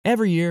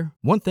Every year,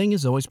 one thing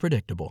is always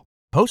predictable.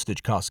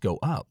 Postage costs go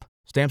up.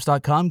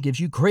 Stamps.com gives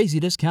you crazy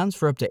discounts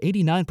for up to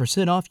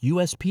 89% off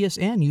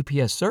USPS and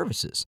UPS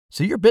services,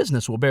 so your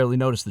business will barely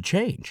notice the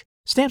change.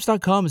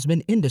 Stamps.com has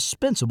been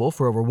indispensable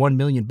for over 1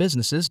 million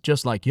businesses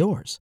just like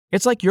yours.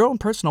 It's like your own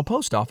personal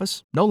post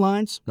office. No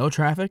lines, no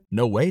traffic,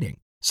 no waiting.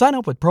 Sign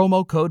up with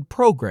promo code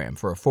PROGRAM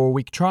for a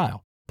 4-week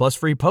trial, plus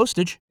free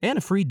postage and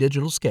a free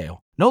digital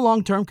scale. No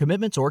long-term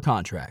commitments or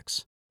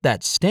contracts.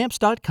 That's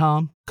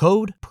Stamps.com,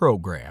 code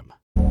PROGRAM.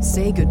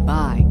 Say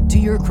goodbye to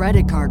your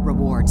credit card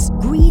rewards.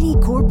 Greedy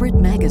corporate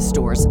mega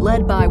stores,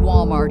 led by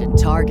Walmart and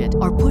Target,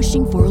 are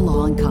pushing for a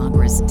law in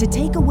Congress to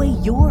take away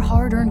your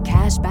hard-earned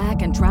cash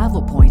back and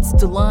travel points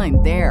to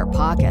line their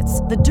pockets.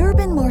 The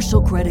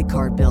Durbin-Marshall credit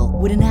card bill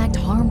would enact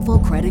harmful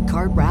credit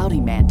card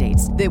routing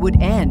mandates that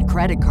would end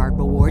credit card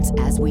rewards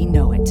as we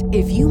know it.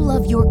 If you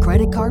love your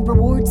credit card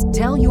rewards,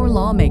 tell your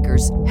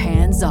lawmakers,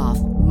 hands off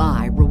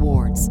my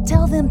rewards.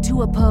 Tell them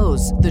to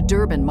oppose the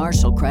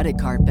Durbin-Marshall credit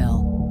card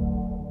bill.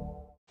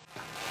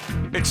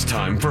 It's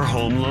time for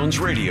Home Loans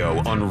Radio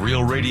on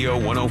Real Radio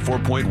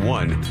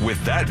 104.1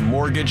 with that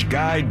mortgage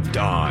guy,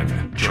 Don.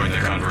 Join the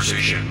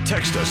conversation.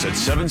 Text us at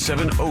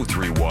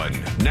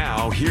 77031.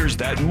 Now, here's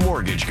that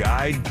mortgage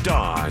guy,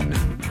 Don.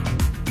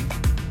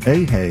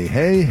 Hey, hey,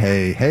 hey,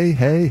 hey, hey,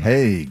 hey,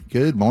 hey.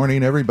 Good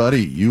morning,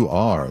 everybody. You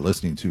are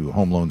listening to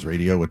Home Loans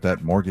Radio with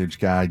that mortgage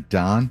guy,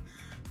 Don.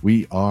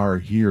 We are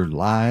here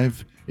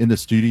live in the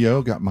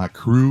studio. Got my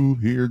crew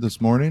here this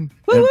morning.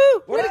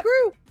 Woo-woo! What a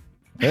crew!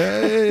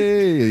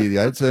 Hey,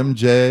 that's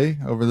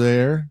MJ over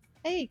there.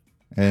 Hey.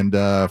 And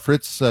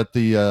Fritz at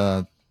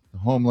the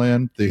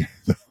homeland, the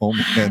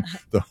homeland,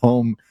 the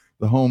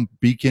home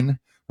beacon,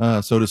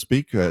 so to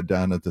speak,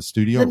 down at the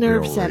studio. The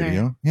Nerve Real Center.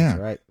 Radio. Yeah. That's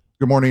right.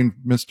 Good morning,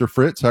 Mr.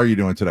 Fritz. How are you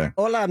doing today?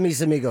 Hola,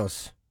 mis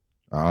amigos.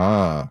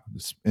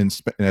 In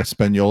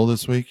Espanol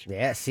this week?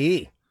 Yeah,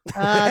 sí.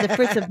 The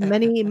Fritz of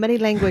many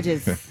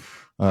languages.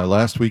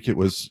 Last week it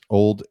was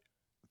old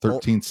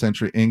 13th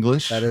century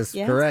English. That is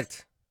Yes.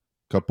 correct.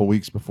 A couple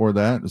weeks before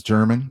that it was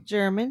German.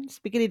 German,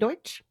 spaghetti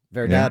Deutsch.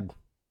 Very Yeah.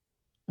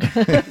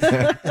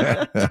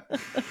 bad.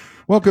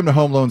 Welcome to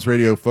Home Loans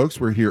Radio, folks.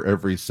 We're here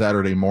every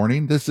Saturday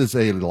morning. This is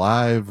a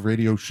live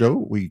radio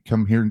show. We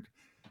come here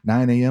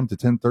 9 a.m. to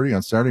 10:30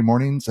 on Saturday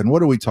mornings. And what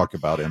do we talk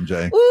about,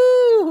 MJ?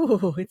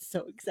 Ooh, it's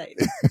so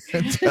exciting.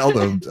 Tell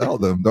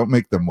them. Don't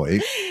make them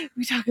wait.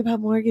 We talk about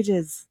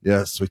mortgages.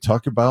 Yes, we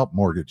talk about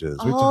mortgages.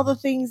 All the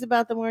things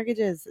about the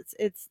mortgages.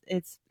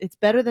 It's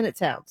better than it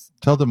sounds.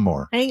 Tell them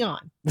more. Hang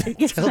on. It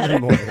gets Tell better.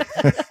 them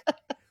more.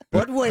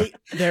 But wait,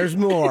 there's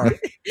more.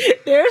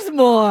 There's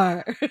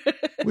more.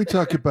 We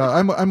talk about.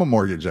 I'm a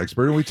mortgage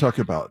expert, and we talk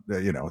about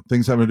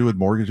things having to do with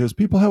mortgages.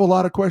 People have a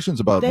lot of questions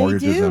about They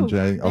mortgages, do.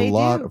 MJ. A They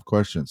lot do. of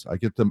questions. I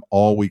get them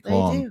all week They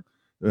long. do.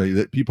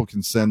 That people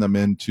can send them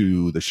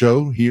into the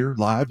show here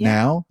live Yeah.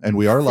 now, and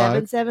we are live.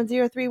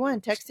 77031.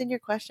 Text in your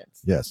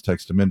questions. Yes,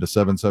 text them into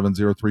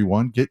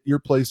 77031. Get your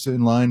place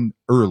in line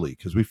early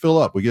because we fill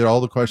up. We get all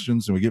the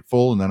questions and we get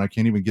full, and then I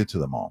can't even get to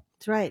them all.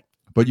 That's right.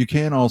 But you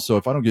can also,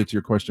 if I don't get to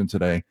your question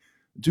today,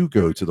 do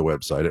go to the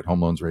website at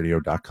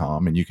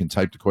homeloansradio.com and you can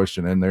type the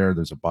question in there.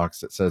 There's a box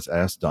that says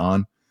Ask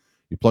Don.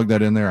 You plug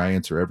that in there. I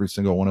answer every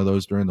single one of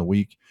those during the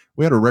week.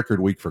 We had a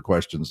record week for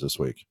questions this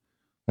week.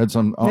 Had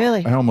some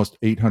Really? I had almost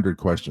 800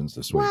 questions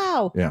this week.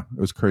 Wow. Yeah, it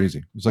was crazy.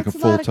 It was like That's a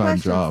a lot of full-time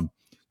questions. job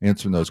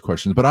answering those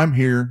questions. But I'm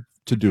here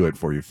to do it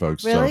for you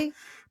folks. Really?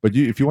 But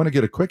if you want to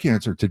get a quick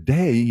answer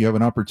today, you have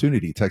an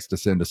opportunity. Text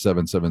us into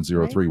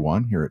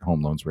 77031 here at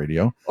Home Loans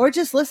Radio. Or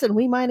just listen.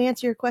 We might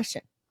answer your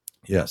question.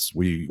 Yes,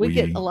 We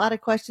get a lot of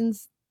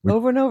questions we-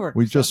 over and over.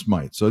 we So, just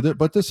might.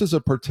 But this is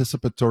a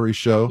participatory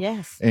show.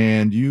 yes.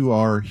 And you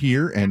are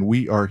here and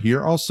we are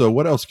here. Also,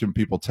 what else can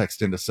people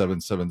text into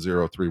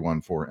 77031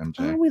 for,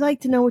 MJ? Oh, we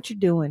like to know what you're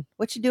doing.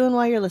 What you doing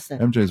while you're listening.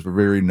 MJ's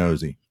very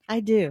nosy. I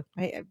do.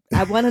 I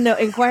want to know.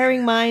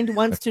 Inquiring mind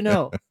wants to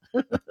know.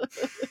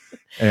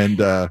 And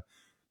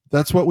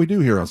that's what we do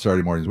here on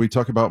Saturday mornings. We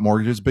talk about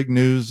mortgages, big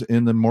news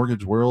in the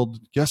mortgage world.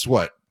 Guess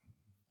what?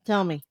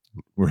 Tell me.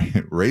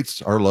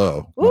 Rates are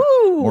low.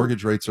 Ooh.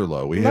 Mortgage rates are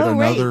low. We Low had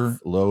another rates.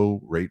 low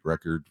rate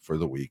record for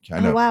the week. I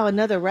know. Oh, wow.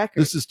 Another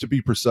record. This is, to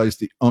be precise,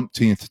 the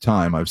umpteenth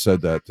time I've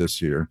said that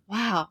this year.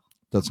 Wow.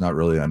 That's not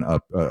really a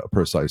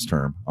precise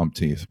term,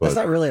 umpteenth, That's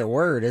but not really a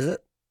word, is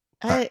it?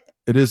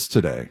 it is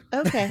today.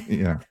 Okay.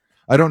 Yeah.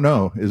 I don't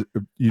know. You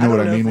know I what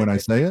don't I know mean if when it- I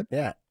say it?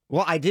 Yeah.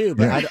 Well, I do,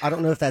 but Yeah. I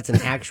don't know if that's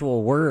an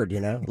actual word,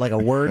 like a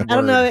word. I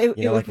don't know word,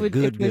 if like it would- a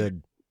if it would-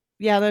 good.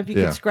 Yeah, I don't know if you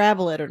Yeah. can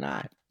Scrabble it or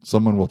not.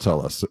 Someone will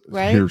tell us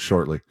Right? here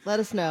shortly. Let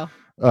us know.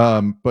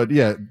 But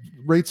yeah,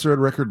 rates are at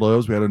record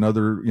lows. We had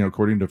another,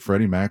 according to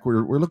Freddie Mac,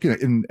 we're looking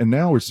at, and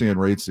now we're seeing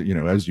rates that,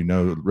 as you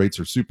know, rates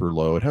are super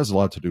low. It has a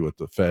lot to do with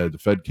the Fed. The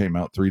Fed came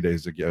out 3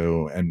 days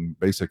ago and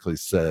basically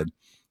said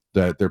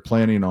that they're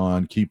planning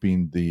on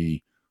keeping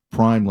the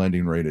prime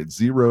lending rate at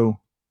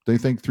zero, they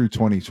think, through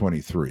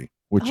 2023,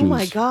 which Oh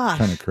my is gosh.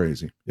 kind of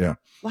crazy. Yeah.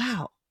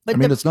 Wow. I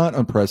mean, it's not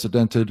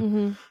unprecedented.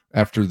 Mhm.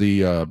 After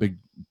the big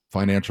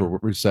financial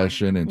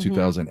recession in Mhm.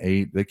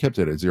 2008, they kept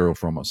it at zero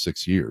for almost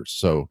 6 years.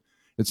 So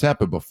it's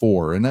happened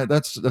before, and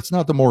that's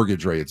not the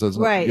mortgage rates. That's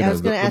Right. Not, I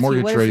was going to the ask you,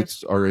 mortgage what is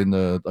rates are in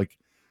the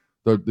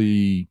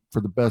the for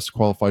the best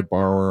qualified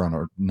borrower on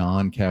a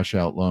non-cash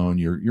out loan,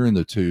 you're in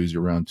the twos.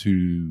 You're around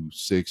 2.6,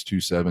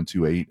 2.7,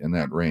 2.8 in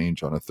that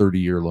range on a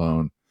 30-year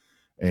loan,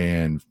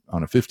 and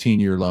on a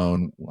 15-year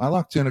loan, I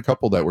locked in a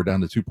couple that were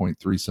down to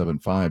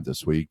 2.375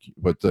 this week,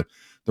 but the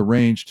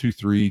range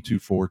 2.3,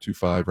 2.4,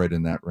 2.5, right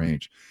in that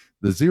range.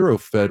 The zero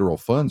federal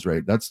funds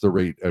rate, that's the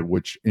rate at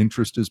which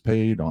interest is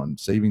paid on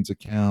savings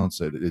accounts.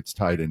 It's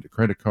tied into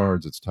credit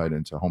cards. It's tied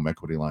into home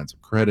equity lines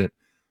of credit.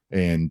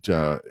 And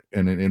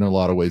in a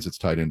lot of ways, it's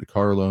tied into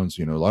car loans.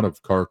 A lot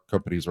of car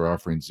companies are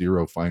offering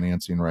zero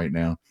financing right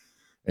now.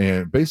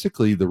 And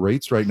basically, the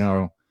rates right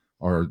now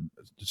are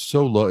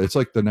so low. It's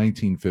like the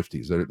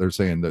 1950s. They're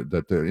saying that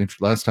the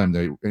last time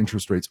the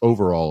interest rates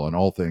overall on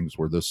all things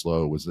were this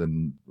low was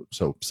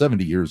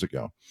 70 years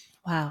ago.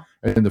 Wow.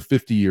 And the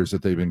 50 years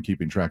that they've been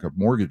keeping track of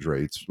mortgage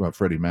rates,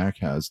 Freddie Mac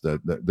has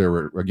that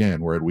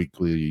we're at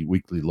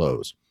weekly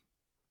lows.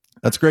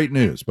 That's great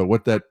news. But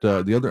what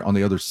on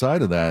the other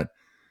side of that,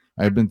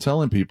 I've been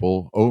telling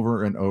people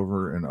over and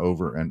over and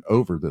over and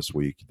over this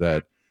week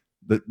that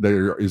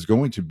there is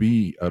going to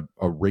be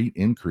a rate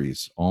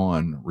increase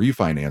on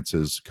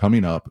refinances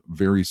coming up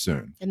very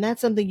soon. And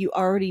that's something you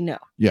already know.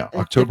 Yeah,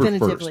 October 1st.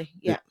 Definitively,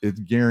 yeah. It's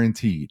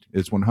guaranteed.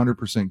 It's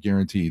 100%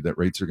 guaranteed that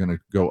rates are going to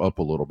go up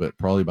a little bit,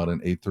 probably about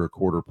 1/8 or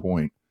 1/4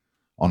 point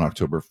on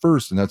October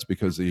 1st. And that's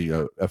because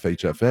the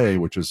FHFA,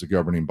 which is the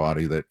governing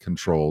body that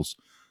controls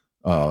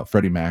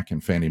Freddie Mac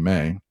and Fannie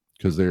Mae,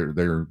 because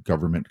they're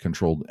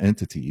government-controlled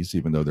entities,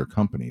 even though they're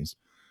companies.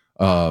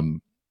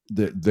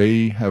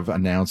 They have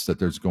announced that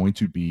there's going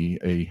to be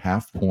a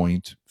 0.5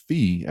 point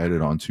fee added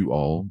onto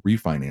all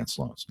refinance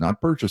loans, not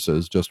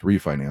purchases, just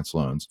refinance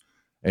loans.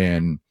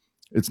 And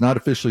it's not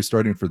officially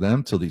starting for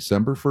them till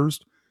December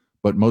 1st,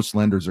 but most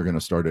lenders are going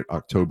to start at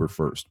October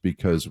 1st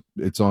because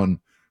it's on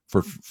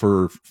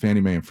for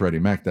Fannie Mae and Freddie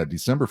Mac. That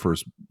December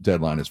 1st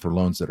deadline is for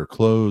loans that are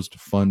closed,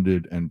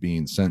 funded, and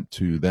being sent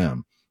to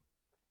them.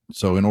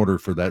 So in order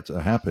for that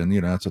to happen,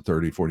 that's a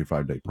 30,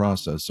 45-day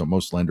process. So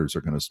most lenders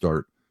are going to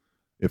start,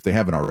 if they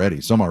haven't already,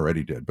 some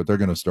already did, but they're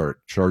going to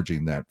start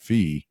charging that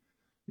fee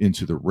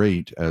into the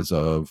rate as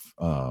of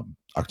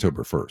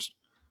October 1st.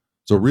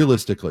 So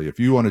realistically, if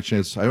you want a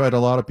chance, I've had a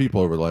lot of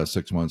people over the last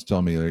 6 months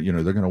tell me that,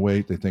 they're going to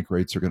wait. They think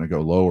rates are going to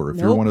go lower. If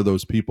you're one of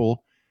those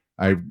people,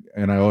 I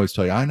always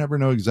tell you, I never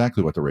know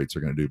exactly what the rates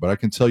are going to do, but I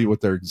can tell you what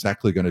they're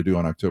exactly going to do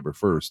on October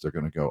 1st. They're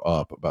going to go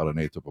up about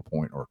 1/8 of a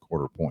point or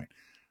 1/4 point,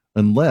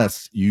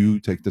 unless you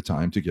take the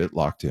time to get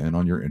locked in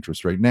on your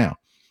interest rate now.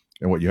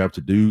 And what you have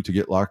to do to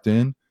get locked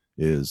in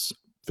is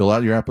fill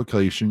out your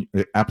application.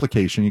 You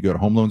go to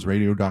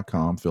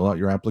homeloansradio.com, fill out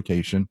your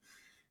application,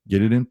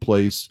 get it in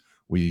place.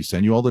 We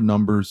send you all the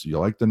numbers. You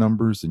like the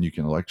numbers, and you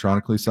can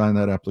electronically sign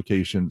that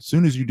application. As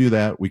soon as you do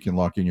that, we can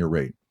lock in your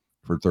rate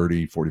for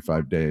 30,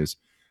 45 days.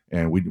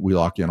 And we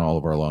lock in all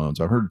of our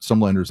loans. I've heard some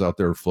lenders out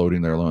there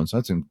floating their loans.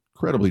 That's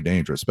incredibly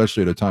dangerous,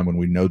 especially at a time when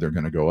we know they're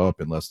going to go up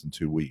in less than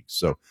 2 weeks.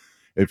 So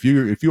if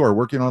you are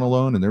working on a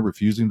loan and they're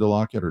refusing to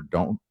lock it or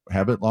don't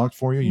have it locked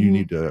for you, you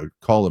need to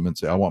call them and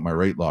say, I want my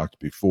rate locked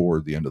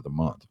before the end of the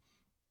month,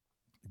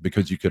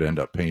 because you could end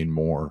up paying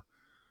more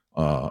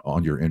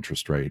on your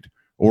interest rate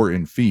or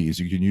in fees.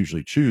 You can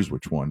usually choose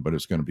which one, but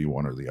it's going to be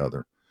one or the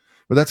other.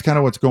 But that's kind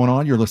of what's going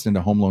on. You're listening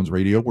to Home Loans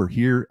Radio. We're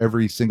here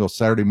every single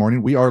Saturday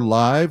morning. We are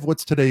live.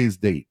 What's today's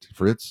date,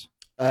 Fritz?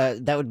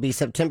 That would be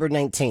September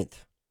 19th.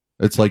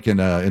 It's like in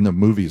the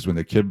movies when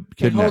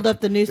the hold up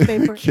the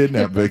newspaper.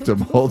 Kidnap victim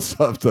holds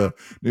up the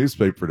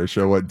newspaper to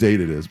show what date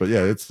it is. But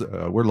yeah, it's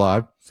we're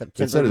live.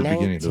 September it's at the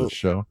beginning of the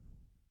show.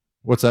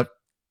 What's that?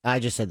 I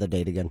just said the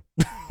date again.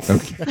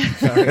 Okay.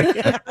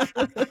 Sorry.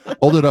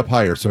 Hold it up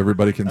higher so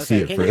everybody can see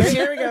it.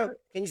 Here we go.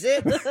 Can you see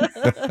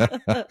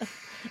it?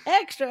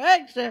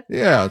 Extra.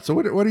 Yeah. So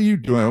what are you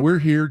doing? We're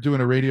here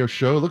doing a radio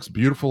show. It looks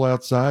beautiful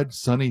outside.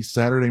 Sunny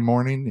Saturday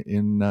morning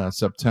in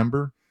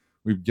September.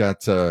 We've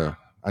got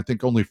I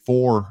think only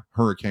 4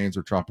 hurricanes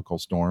or tropical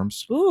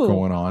storms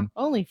going on.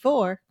 Only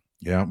 4.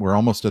 Yeah, we're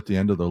almost at the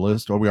end of the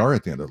list. Well, we are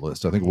at the end of the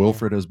list. I think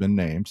Wilfred has been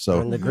named. So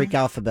we're in the Greek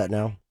alphabet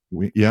now.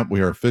 We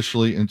are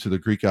officially into the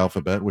Greek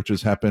alphabet, which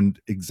has happened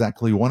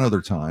exactly one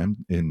other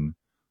time in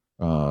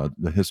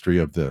the history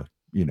of the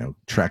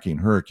tracking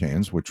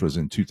hurricanes, which was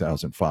in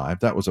 2005.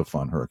 That was a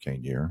fun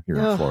hurricane year here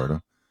in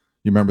Florida.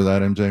 You remember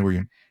that, MJ? Were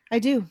you? I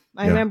do.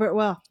 I remember it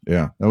well.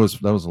 Yeah, that was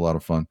a lot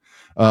of fun.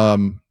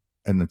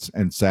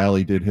 And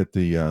Sally did hit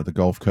the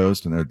Gulf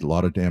Coast, and there was a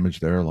lot of damage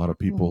there. A lot of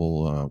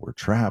people were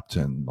trapped,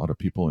 and a lot of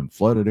people in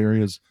flooded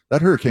areas.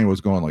 That hurricane was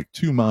going like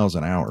 2 miles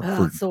an hour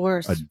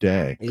for a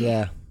day.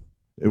 Yeah,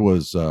 it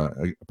was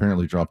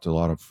apparently dropped a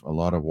lot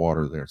of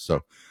water there.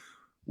 So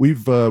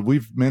we've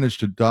managed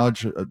to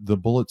dodge the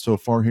bullet so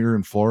far here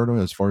in Florida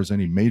as far as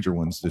any major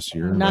ones this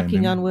year.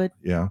 Knocking on wood.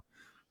 Yeah.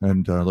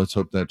 And let's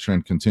hope that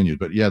trend continues.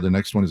 But yeah, the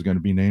next one is going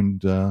to be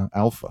named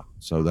Alpha.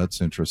 So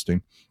that's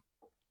interesting.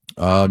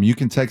 You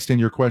can text in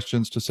your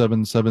questions to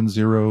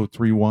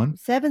 77031.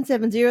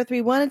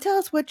 77031 and tell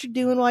us what you're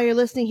doing while you're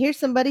listening. Here's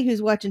somebody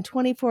who's watching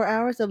 24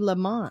 Hours of Le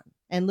Mans.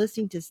 and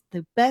listening to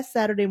the best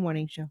Saturday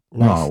morning show.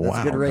 Nice. Oh, That's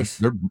wow. a good race.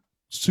 They're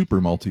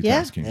super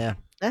multitasking. Yeah.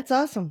 That's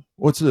awesome.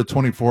 What's the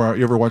 24 hour?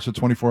 You ever watch the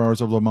 24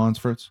 hours of Le Mans,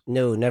 Fritz?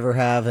 No, never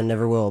have and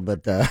never will.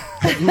 But my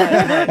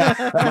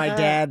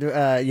dad,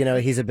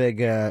 he's a big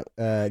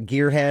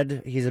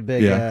gearhead. He's a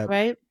big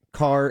Right?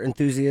 car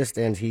enthusiast,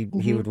 and he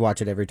would watch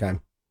it every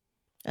time.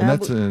 And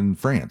that's in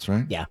France,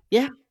 right? Yeah.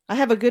 Yeah. I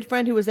have a good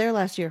friend who was there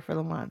last year for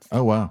Le Mans.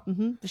 Oh, wow.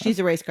 She's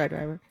a race car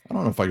driver. I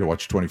don't know if I could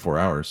watch 24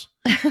 hours.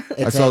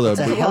 It's saw it's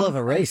a hell of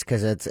a race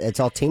because it's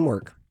all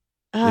teamwork.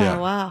 Oh, Yeah.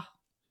 wow.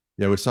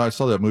 Yeah, I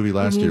saw that movie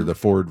last year, the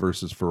Ford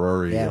versus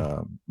Ferrari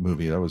Yeah.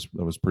 movie. That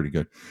was pretty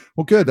good.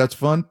 Well, good. That's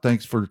fun.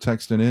 Thanks for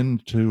texting in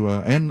to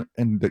and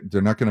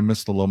they're not going to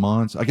miss the Le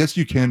Mans. I guess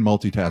you can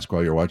multitask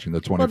while you're watching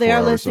the 24 Well, they are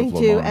hours of listening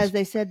Le to, Mans. as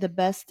they said, the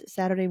best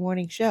Saturday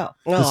morning show,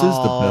 This is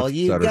the best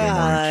you Saturday morning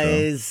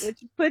guys.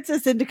 which puts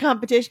us into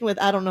competition with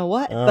I don't know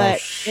what. Oh,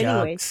 but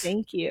anyway, shucks.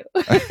 thank you.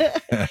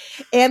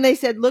 And they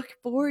said, look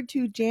forward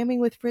to jamming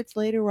with Fritz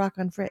later. Rock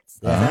on Fritz.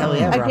 Hell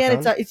yeah, rock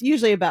Again, on. it's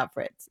usually about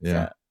Fritz.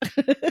 Yeah.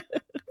 So.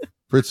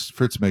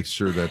 Fritz makes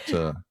sure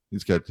that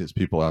he's got his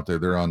people out there.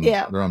 They're on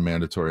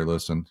mandatory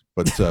listen.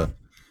 But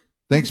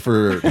thanks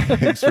for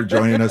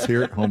joining us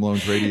here at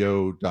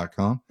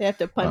homeloansradio.com. They have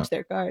to punch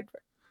their card.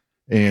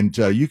 And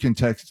you can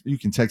text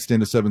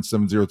into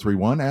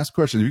 77031. Ask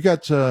questions. You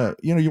got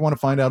you want to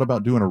find out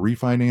about doing a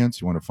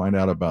refinance. You want to find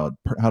out about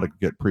how to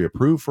get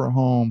pre-approved for a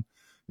home.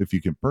 If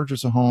you can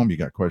purchase a home, you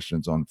got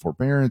questions on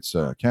forbearance,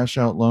 cash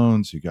out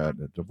loans. You got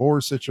a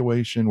divorce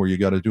situation where you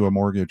got to do a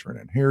mortgage or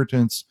an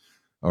inheritance,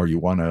 or you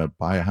want to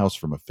buy a house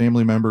from a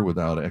family member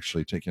without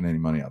actually taking any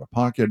money out of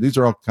pocket. These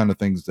are all kind of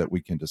things that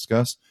we can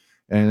discuss.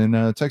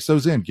 And text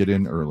those in. Get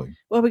in early.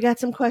 Well, we got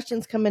some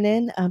questions coming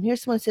in.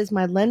 Here's someone who says,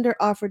 my lender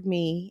offered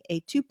me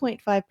a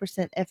 2.5%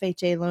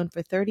 FHA loan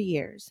for 30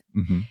 years.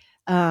 Mm-hmm.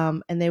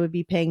 And they would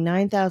be paying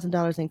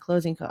 $9,000 in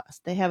closing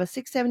costs. They have a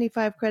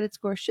 675 credit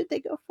score. Should they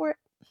go for it?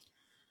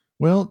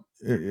 Well,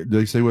 do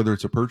they say whether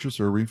it's a purchase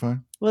or a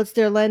refi? Well, it's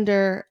their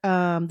lender.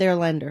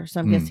 So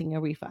I'm guessing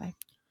a refi.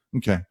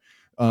 Okay.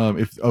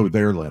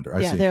 Their lender.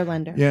 I see. Their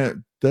lender. Yeah,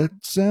 that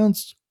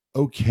sounds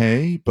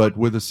okay. But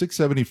with a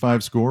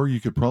 675 score,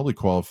 you could probably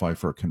qualify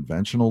for a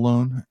conventional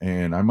loan.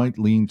 And I might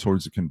lean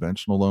towards a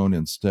conventional loan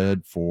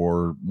instead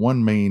for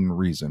one main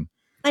reason.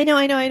 I know.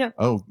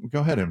 Oh, go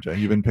ahead, MJ.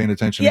 You've been paying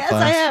attention in Yes,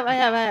 class? I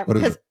have. What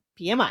is Because it?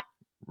 PMI.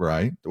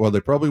 Right. Well,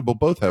 they probably will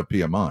both have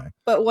PMI.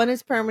 But one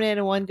is permanent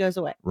and one goes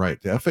away.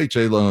 Right. The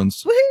FHA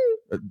loans.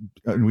 Woohoo!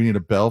 We need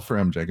a bell for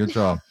MJ. Good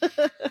job.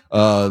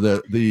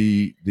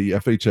 The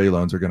FHA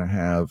loans are going to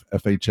have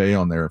FHA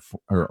on there,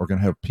 or are going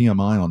to have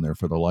PMI on there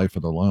for the life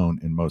of the loan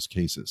in most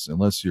cases,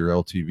 unless your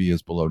LTV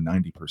is below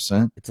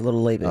 90%. It's a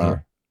little late in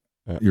here.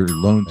 Your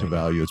loan to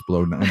value is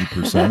below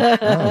 90%.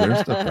 Oh,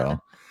 there's the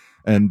bell.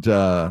 And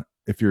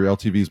if your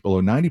LTV is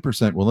below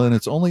 90%, well, then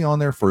it's only on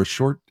there for a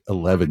short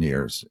 11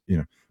 years.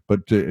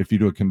 But if you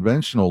do a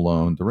conventional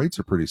loan, the rates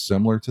are pretty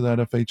similar to that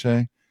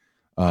FHA.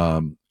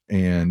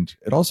 And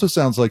it also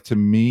sounds like to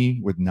me,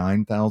 with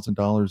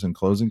 $9,000 in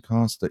closing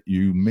costs, that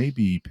you may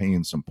be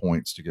paying some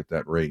points to get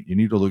that rate. You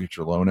need to look at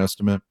your loan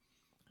estimate.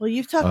 Well,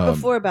 you've talked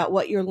before about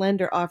what your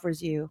lender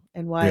offers you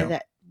and why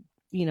that,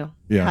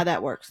 how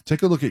that works.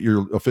 Take a look at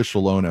your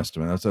official loan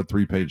estimate. That's that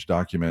 3-page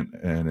document,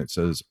 and it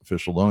says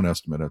official loan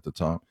estimate at the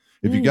top.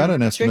 If you got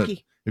an estimate,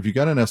 tricky. If you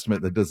got an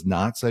estimate that does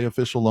not say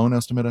official loan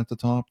estimate at the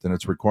top, then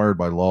it's required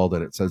by law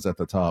that it says at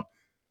the top.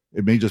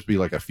 It may just be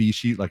like a fee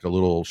sheet, like a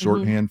little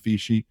shorthand fee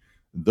sheet.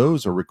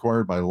 Those are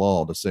required by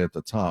law to say at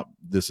the top,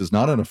 this is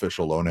not an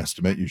official loan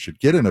estimate. You should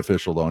get an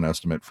official loan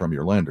estimate from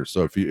your lender.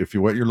 So if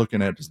what you're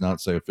looking at does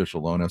not say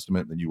official loan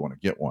estimate, then you want to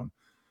get one.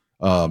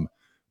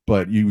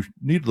 But you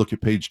need to look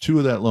at page 2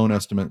 of that loan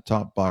estimate,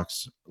 top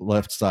box,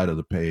 left side of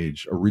the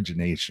page,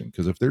 origination.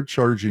 Because if they're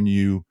charging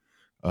you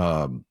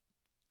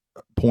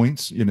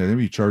points, they may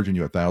be charging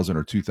you $1,000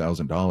 or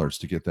 $2,000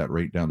 to get that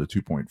rate down to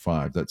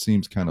 2.5. That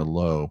seems kind of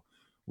low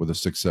with a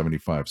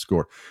 675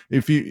 score.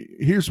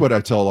 Here's what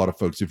I tell a lot of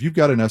folks: if you've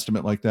got an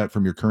estimate like that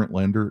from your current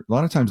lender, a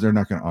lot of times they're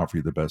not going to offer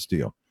you the best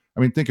deal. I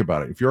mean, think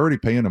about it. If you're already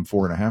paying them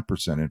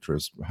 4.5%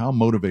 interest, how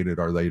motivated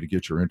are they to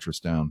get your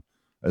interest down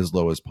as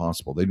low as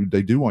possible?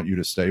 They do want you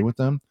to stay with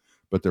them,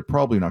 but they're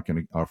probably not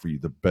going to offer you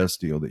the best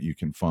deal that you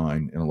can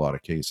find in a lot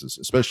of cases,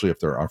 especially if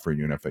they're offering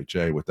you an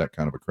FHA with that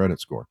kind of a credit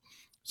score.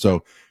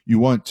 So you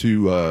want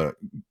to,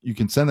 you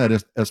can send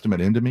that estimate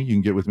into me. You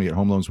can get with me at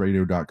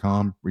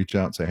homeloansradio.com, reach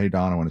out and say, hey,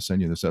 Don, I want to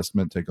send you this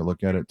estimate. Take a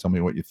look at it. Tell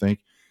me what you think.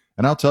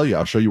 And I'll tell you,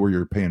 I'll show you where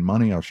you're paying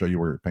money. I'll show you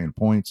where you're paying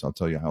points. I'll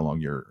tell you how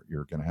long you're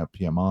going to have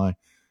PMI,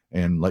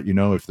 and let you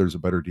know if there's a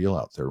better deal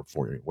out there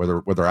for you,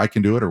 whether I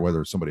can do it or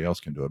whether somebody else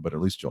can do it, but at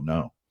least you'll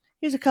know.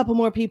 Here's a couple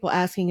more people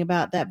asking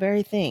about that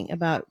very thing,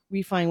 about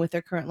refining with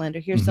their current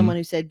lender. Here's someone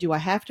who said, do I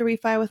have to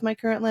refi with my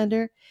current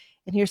lender?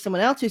 And here's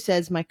someone else who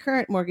says, my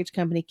current mortgage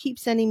company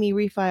keeps sending me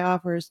refi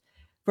offers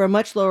for a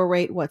much lower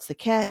rate. What's the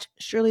catch?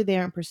 Surely they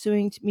aren't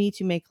pursuing me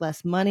to make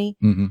less money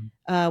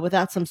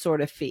without some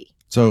sort of fee.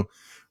 So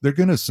they're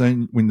going to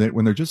send when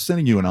they're just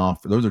sending you an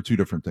offer. Those are two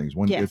different things.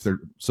 One, Yes. if they're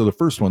so the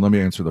first one. Let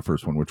me answer the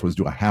first one, which was,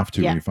 do I have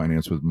to Yeah.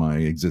 refinance with my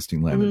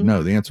existing lender? Mhm.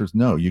 No. The answer is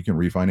no. You can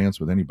refinance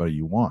with anybody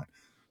you want.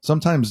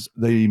 Sometimes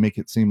they make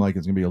it seem like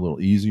it's going to be a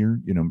little easier.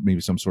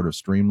 Maybe some sort of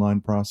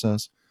streamlined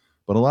process.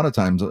 But a lot of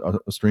times,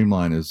 a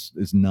streamline is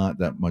not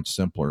that much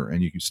simpler,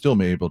 and you can still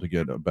be able to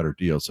get a better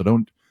deal. So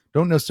don't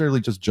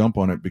necessarily just jump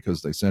on it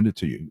because they send it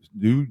to you.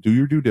 Do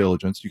your due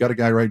diligence. You got a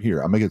guy right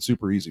here. I'll make it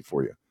super easy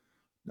for you.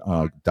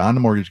 Don the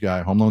Mortgage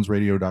Guy,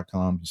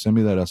 homeloansradio.com. You send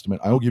me that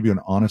estimate. I will give you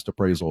an honest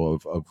appraisal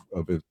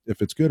of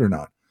if it's good or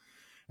not.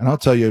 And I'll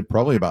tell you,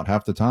 probably about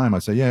half the time I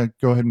say, yeah,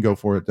 go ahead and go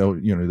for it. They'll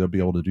be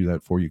able to do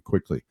that for you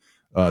quickly.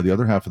 The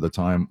other half of the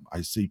time,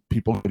 I see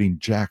people getting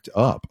jacked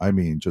up. I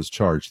mean, just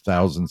charged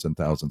thousands and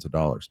thousands of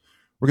dollars.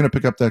 We're going to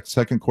pick up that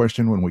second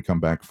question when we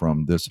come back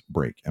from this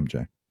break,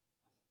 MJ.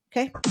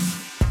 Okay.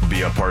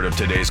 Be a part of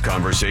today's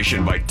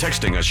conversation by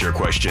texting us your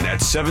question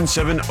at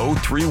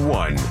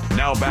 77031.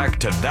 Now back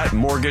to That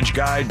Mortgage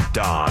Guy,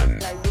 Don.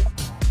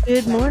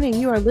 Good morning.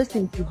 You are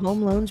listening to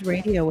Home Loans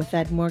Radio with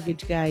That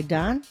Mortgage Guy,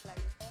 Don.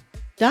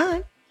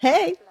 Don,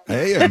 hey.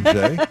 Hey,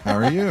 MJ. How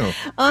are you?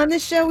 On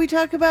this show, we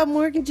talk about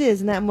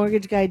mortgages, and that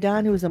mortgage guy,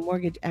 Don, who is a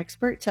mortgage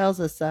expert, tells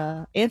us,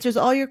 answers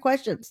all your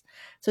questions.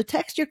 So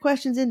text your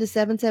questions into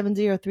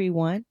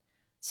 77031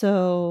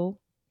 so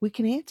we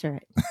can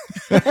answer it.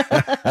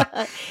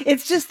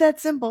 It's just that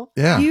simple.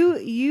 Yeah.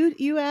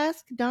 You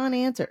ask, Don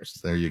answers.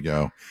 There you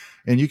go.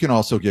 And you can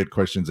also get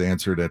questions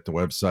answered at the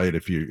website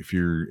if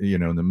you're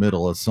in the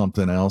middle of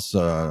something else.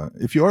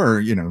 If you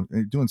are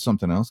doing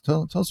something else,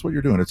 tell us what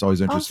you're doing. It's always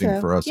interesting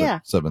Also, for us yeah.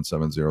 at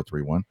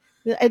 77031.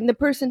 And the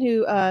person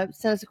who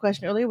sent us a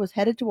question earlier was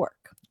headed to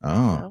work.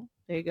 Oh, So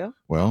there you go.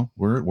 well,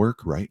 we're at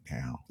work right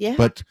now. Yeah.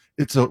 But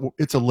it's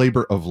a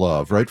labor of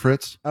love, right,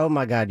 Fritz? Oh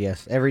my God,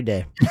 yes. Every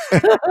day.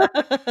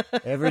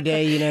 Every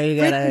day, you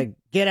gotta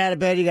get out of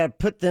bed, you gotta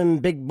put them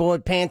big boy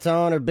pants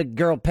on or big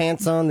girl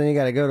pants on, then you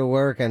gotta go to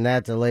work, and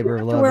that's a labor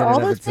of love wear in and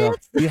all of those itself.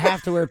 pants? You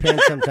have to wear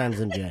pants sometimes,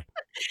 MJ.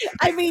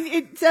 I mean,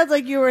 it sounds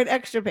like you were in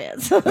extra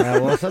pants.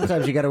 Well,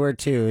 sometimes you gotta wear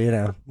two,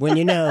 when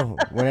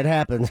when it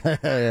happens.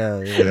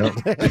 Yeah.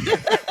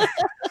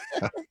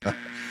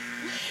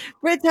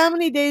 Fritz, how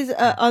many days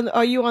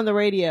are you on the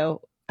radio?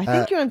 I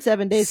think you're on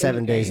 7 days.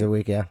 7 days a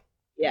week, yeah.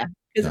 Yeah,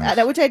 because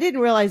Nice. which I didn't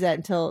realize that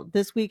until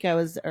this week. I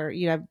was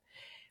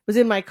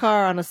in my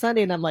car on a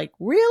Sunday, and I'm like,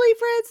 really,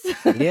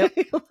 Fritz? Yep.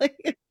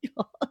 Like,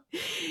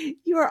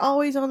 you are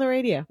always on the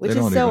radio, which They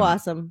is don't so even-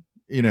 awesome.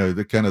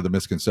 The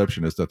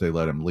misconception is that they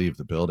let him leave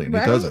the building.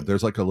 Right. He doesn't.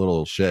 There's like a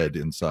little shed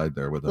inside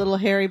there with Little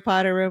Harry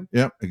Potter room.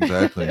 Yep,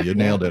 exactly. You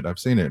nailed it. I've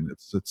seen it.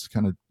 It's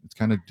kind of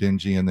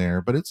dingy in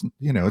there, but it's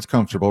it's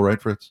comfortable,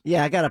 right, Fritz?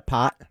 Yeah, I got a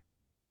pot.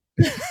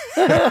 It's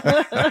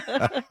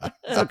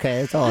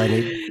okay. That's all I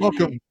need.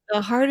 Welcome.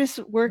 The hardest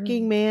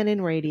working man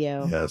in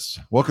radio. Yes.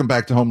 Welcome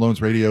back to Home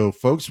Loans Radio,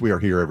 folks. We are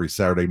here every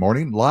Saturday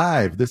morning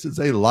live. This is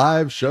a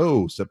live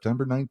show,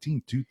 September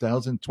 19th,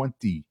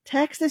 2020.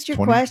 Text us your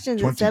 20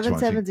 questions at 2020.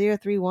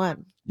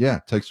 77031. Yeah,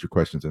 text your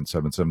questions in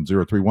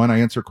 77031. I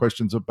answer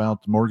questions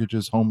about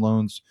mortgages, home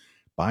loans,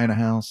 buying a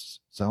house,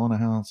 selling a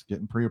house,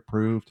 getting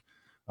pre-approved.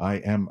 I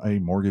am a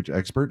mortgage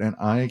expert, and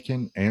I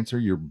can answer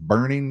your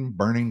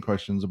burning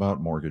questions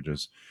about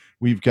mortgages.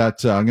 We've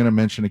got, I'm going to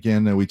mention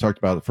again, that we talked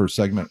about the first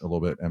segment a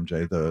little bit,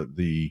 MJ,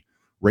 the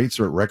rates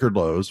are at record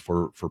lows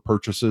for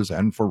purchases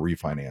and for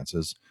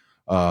refinances,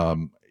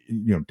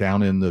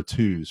 down in the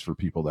twos for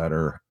people that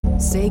are.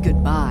 Say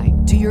goodbye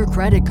to your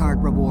credit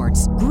card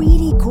rewards.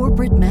 Greedy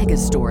corporate mega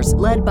stores,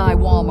 led by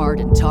Walmart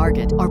and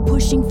Target, are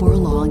pushing for a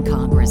law in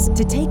Congress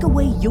to take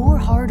away your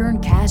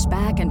hard-earned cash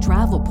back and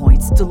travel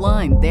points to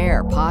line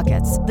their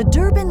pockets. The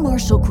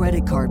Durbin-Marshall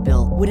credit card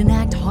bill would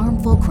enact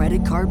harmful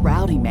credit card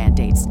routing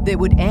mandates that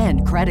would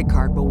end credit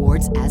card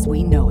rewards as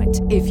we know it.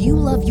 If you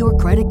love your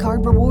credit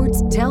card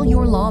rewards, tell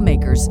your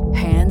lawmakers,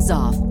 hands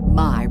off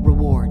my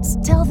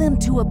rewards. Tell them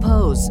to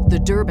oppose the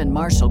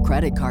Durbin-Marshall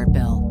credit card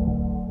bill.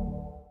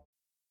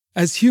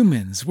 As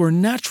humans, we're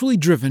naturally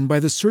driven by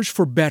the search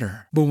for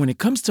better. But when it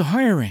comes to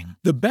hiring,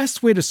 the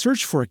best way to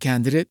search for a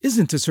candidate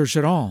isn't to search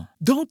at all.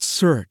 Don't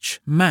search,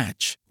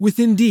 match with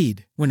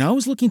Indeed. When I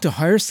was looking to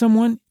hire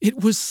someone,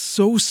 it was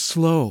so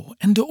slow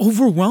and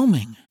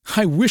overwhelming.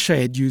 I wish I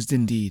had used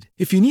Indeed.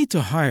 If you need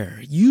to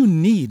hire, you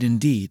need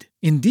Indeed.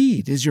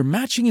 Indeed is your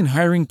matching and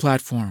hiring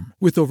platform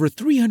with over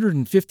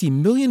 350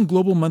 million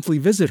global monthly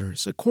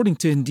visitors, according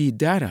to Indeed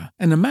data,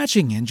 and a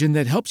matching engine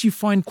that helps you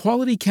find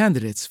quality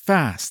candidates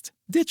fast.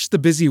 Ditch the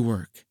busy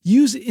work.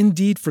 Use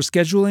Indeed for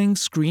scheduling,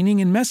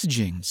 screening, and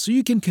messaging so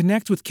you can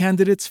connect with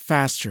candidates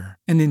faster.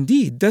 And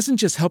Indeed doesn't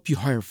just help you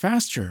hire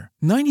faster.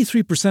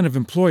 93% of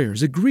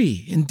employers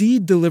agree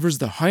Indeed delivers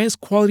the highest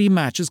quality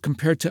matches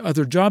compared to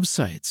other job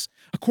sites,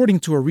 according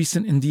to a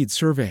recent Indeed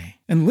survey.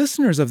 And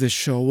listeners of this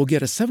show will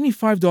get a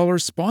 $75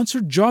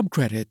 sponsored job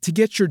credit to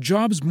get your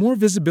jobs more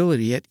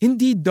visibility at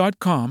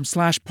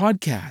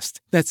Indeed.com/podcast.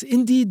 That's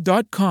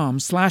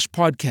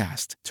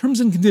Indeed.com/podcast. Terms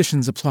and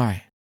conditions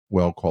apply.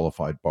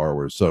 Well-qualified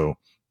borrowers. So,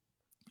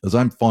 as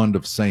I'm fond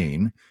of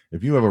saying,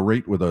 if you have a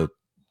rate with a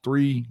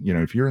 3,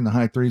 if you're in the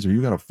high 3s, or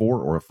you got a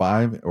 4 or a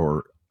 5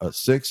 or a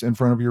 6 in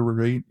front of your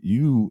rate,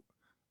 you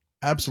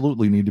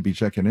absolutely need to be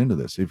checking into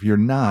this. If you're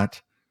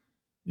not,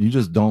 you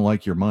just don't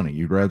like your money.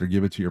 You'd rather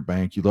give it to your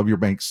bank. You love your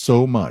bank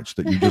so much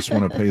that you just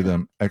want to pay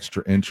them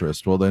extra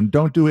interest. Well, then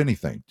don't do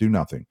anything. Do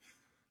nothing.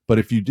 But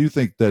if you do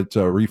think that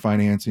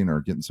refinancing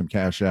or getting some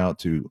cash out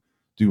to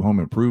do home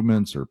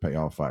improvements or pay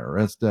off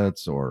IRS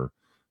debts, or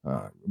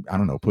I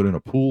don't know, put in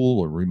a pool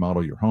or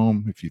remodel your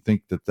home, if you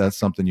think that that's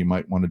something you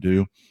might want to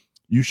do,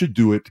 you should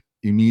do it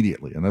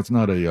immediately. And that's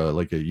not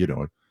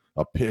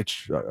a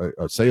pitch,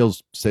 a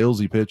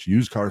salesy pitch,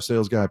 used car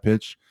sales guy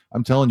pitch.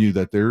 I'm telling you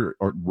that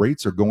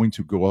rates are going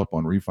to go up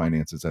on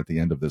refinances at the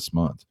end of this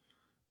month,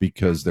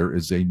 because there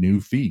is a new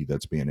fee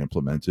that's being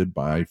implemented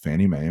by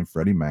Fannie Mae and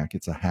Freddie Mac.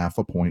 It's a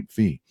 0.5 point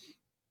fee.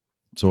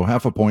 So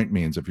 0.5 point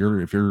means if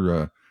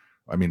you're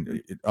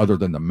other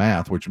than the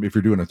math, which if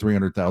you're doing a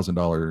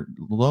 $300,000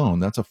 loan,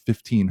 that's a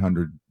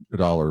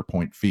 $1,500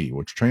 point fee,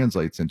 which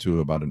translates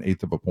into about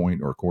 1/8 of a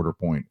point or 1/4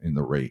 point in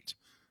the rate.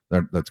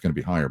 That's going to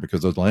be higher,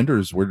 because those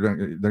lenders, we're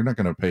not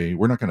going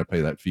to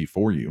pay that fee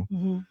for you.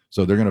 Mm-hmm.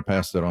 So they're going to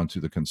pass that on to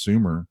the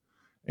consumer.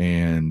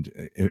 And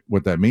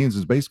what that means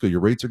is basically your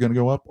rates are going to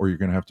go up, or you're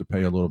going to have to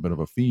pay a little bit of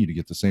a fee to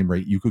get the same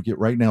rate you could get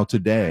right now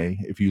today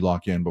if you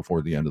lock in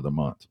before the end of the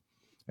month.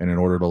 And in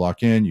order to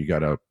lock in, you got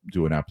to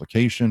do an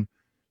application.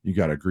 You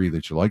got to agree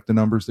that you like the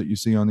numbers that you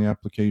see on the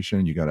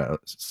application. You got to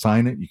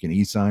sign it. You can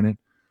e-sign it.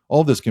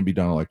 All this can be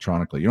done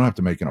electronically. You don't have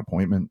to make an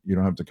appointment. You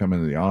don't have to come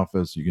into the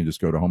office. You can just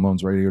go to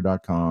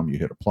homeloansradio.com. You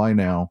hit apply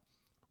now.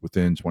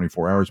 Within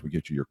 24 hours, we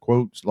get you your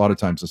quotes. A lot of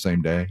times the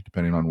same day,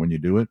 depending on when you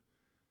do it.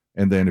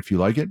 And then if you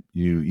like it,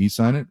 you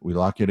e-sign it. We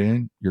lock it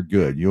in. You're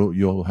good.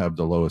 You'll have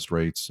the lowest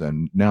rates.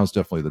 And now's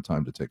definitely the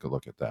time to take a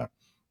look at that.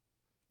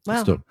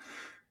 Wow.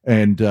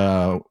 And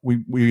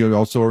we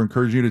also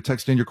encourage you to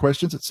text in your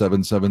questions at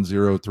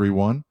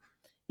 77031.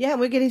 Yeah,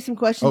 we're getting some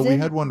questions. We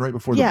had one right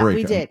before the break.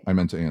 We did. I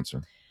meant to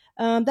answer.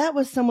 That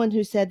was someone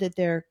who said that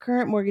their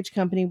current mortgage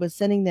company was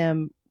sending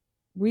them.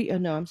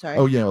 I'm sorry.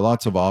 Oh yeah,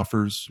 lots of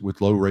offers with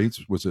low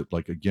rates. Was it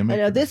like a gimmick? I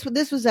know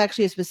this was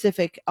actually a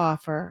specific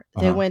offer.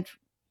 They went.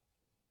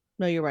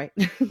 No, you're right.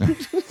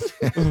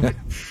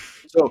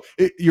 So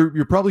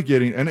you're probably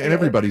getting, and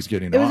everybody's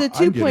getting. It was a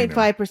 2.5%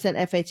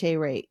 FHA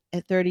rate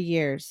at 30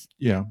 years.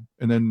 Yeah,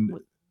 and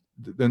then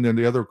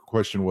the other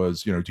question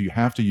was, do you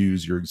have to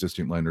use your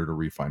existing lender to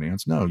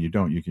refinance? No, you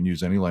don't. You can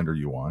use any lender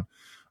you want,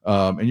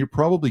 and you're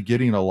probably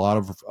getting a lot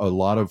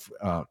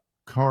of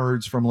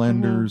cards from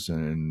lenders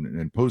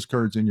and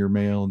postcards in your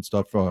mail and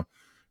stuff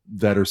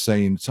that are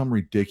saying some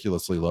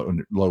ridiculously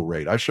low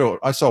rate. I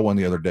saw one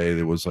the other day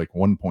that was like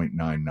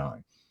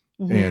 1.99,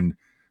 and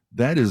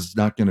that is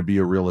not going to be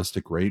a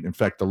realistic rate. In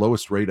fact, the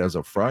lowest rate as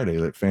of Friday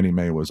that Fannie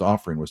Mae was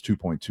offering was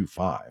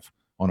 2.25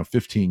 on a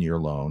 15-year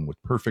loan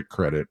with perfect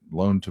credit,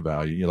 loan to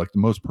value. You're like the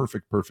most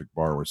perfect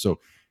borrower.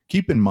 So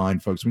keep in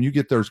mind, folks, when you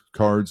get those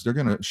cards, they're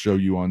going to show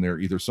you on there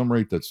either some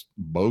rate that's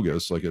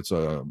bogus, like it's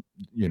a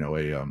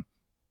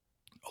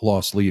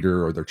loss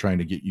leader, or they're trying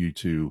to get you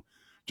to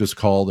just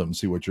call them and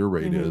see what your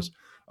rate is,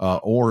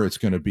 or it's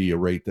going to be a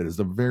rate that is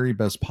the very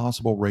best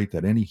possible rate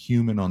that any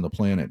human on the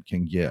planet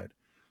can get.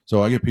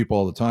 So I get people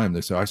all the time.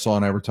 They say, I saw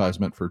an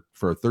advertisement for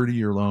a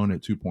 30-year loan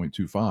at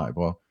 2.25.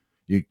 Well,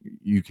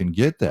 you can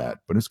get that,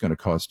 but it's going to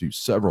cost you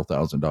several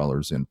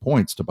 $1,000s in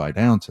points to buy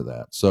down to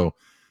that. So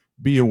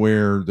be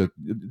aware that,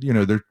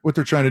 what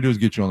they're trying to do is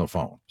get you on the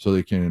phone so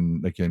they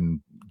can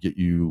get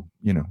you,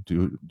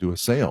 do a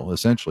sale.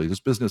 Essentially,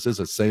 this business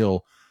is a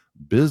sale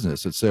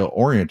business. It's sale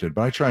oriented,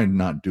 but I try and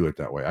not do it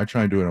that way. I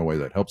try and do it in a way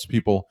that helps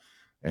people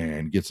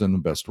and gets them the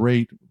best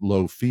rate,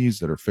 low fees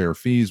that are fair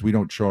fees. We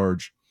don't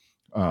charge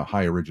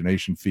high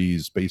origination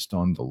fees based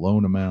on the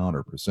loan amount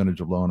or percentage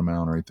of loan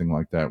amount or anything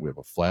like that. We have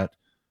a flat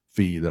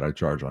fee that I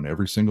charge on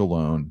every single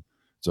loan.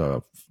 It's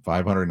a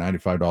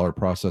 $595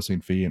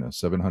 processing fee and a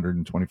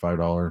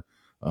 $725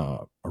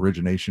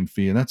 origination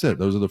fee, and that's it.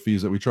 Those are the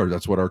fees that we charge.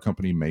 That's what our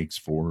company makes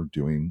for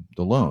doing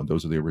the loan.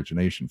 Those are the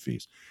origination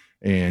fees,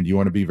 and you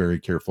want to be very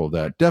careful of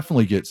that.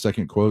 Definitely get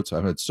second quotes.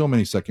 I've had so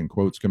many second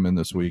quotes come in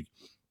this week.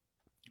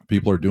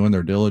 People are doing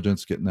their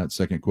diligence, getting that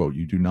second quote.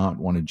 You do not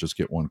want to just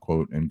get one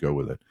quote and go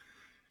with it.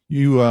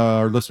 You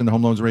are listening to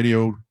Home Loans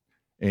Radio,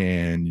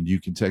 and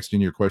you can text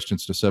in your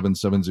questions to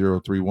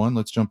 77031.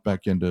 Let's jump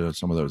back into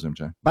some of those,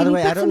 MJ. By the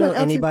way, I don't know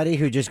anybody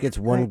who just gets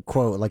one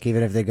quote, like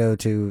even if they go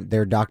to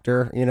their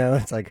doctor,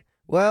 it's like,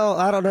 well,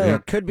 I don't know. Yeah.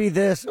 It could be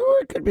this or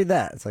it could be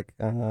that. It's like,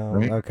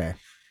 right? Okay.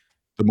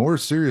 The more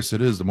serious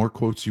it is, the more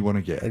quotes you want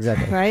to get.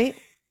 Exactly. Right?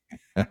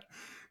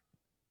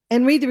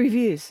 And read the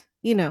reviews.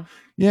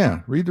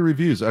 Yeah, read the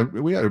reviews.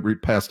 We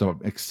had passed an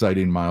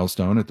exciting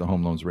milestone at the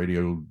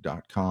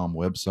homeloansradio.com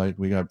website.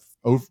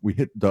 We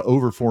hit the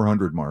over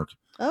 400 mark.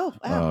 Oh,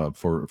 wow.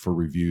 For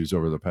reviews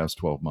over the past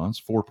 12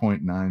 months.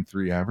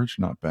 4.93 average,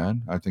 not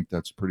bad. I think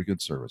that's a pretty good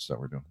service that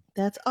we're doing.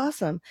 That's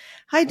awesome.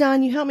 Hi,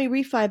 Don. You helped me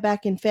refi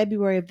back in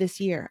February of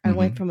this year. I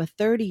went from a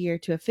 30-year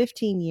to a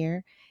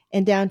 15-year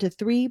and down to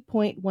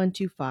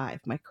 3.125.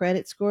 My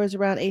credit score is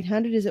around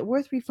 800. Is it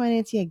worth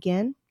refinancing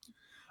again?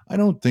 I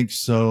don't think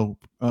so.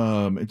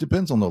 It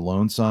depends on the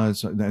loan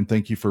size, and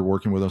thank you for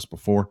working with us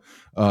before.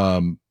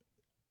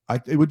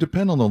 It would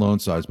depend on the loan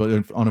size, but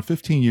on a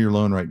 15-year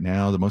loan right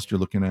now, the most you're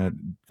looking at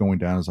going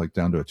down is like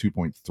down to a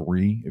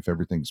 2.3 if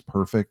everything's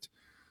perfect.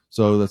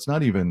 So that's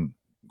not even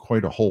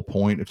quite a whole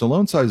point. If the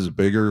loan size is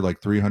bigger,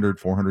 like 300,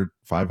 400,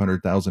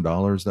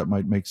 $500,000, that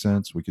might make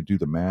sense. We could do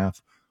the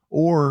math,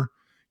 or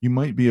you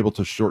might be able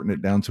to shorten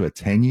it down to a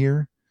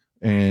 10-year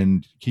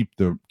and keep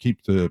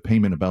the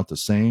payment about the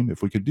same.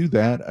 If we could do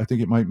that, I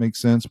think it might make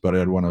sense, but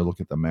I'd want to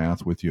look at the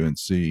math with you and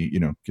see,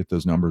 get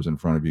those numbers in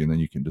front of you, and then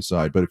you can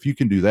decide. But if you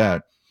can do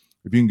that,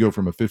 if you can go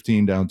from a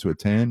 15 down to a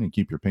 10 and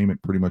keep your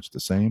payment pretty much the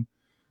same,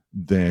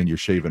 then you're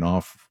shaving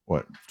off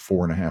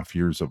 4.5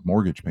 years of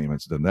mortgage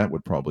payments. Then that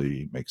would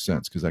probably make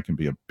sense, because that can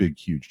be a big,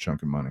 huge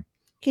chunk of money.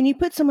 Can you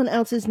put someone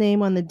else's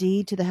name on the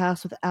deed to the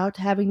house without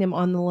having them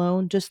on the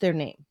loan, just their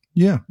name?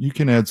 Yeah, you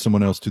can add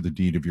someone else to the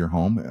deed of your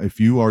home. If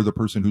you are the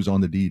person who's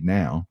on the deed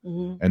now,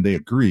 and they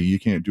agree, you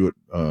can't do it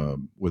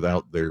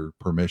without their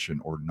permission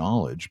or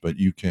knowledge, but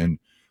you can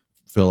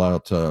fill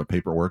out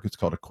paperwork. It's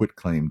called a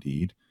quitclaim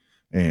deed.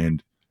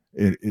 And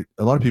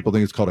a lot of people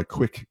think it's called a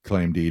quick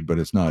claim deed, but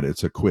it's not.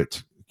 It's a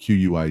quit,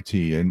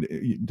 Q-U-I-T. And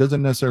it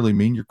doesn't necessarily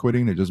mean you're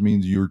quitting. It just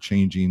means you're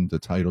changing the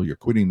title. You're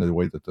quitting the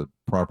way that the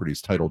property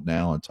is titled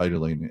now and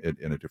titling it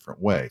in a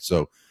different way.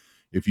 So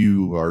if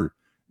you are,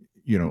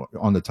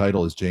 on the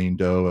title is Jane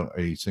Doe,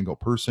 a single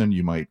person,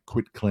 you might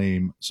quit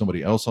claim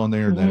somebody else on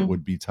there. Then it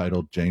would be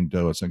titled Jane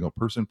Doe, a single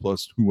person,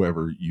 plus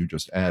whoever you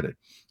just added.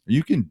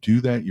 You can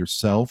do that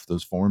yourself.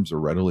 Those forms are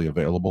readily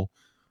available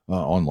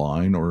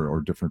online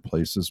or different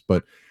places,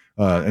 but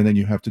and then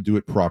you have to do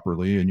it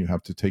properly, and you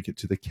have to take it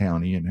to the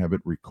county and have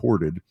it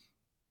recorded.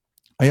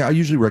 I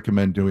usually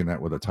recommend doing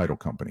that with a title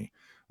company.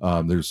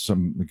 There's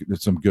some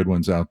good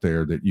ones out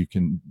there that you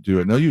can do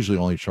it. And they'll usually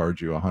only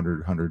charge you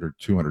 $100 or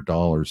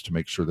 $200 to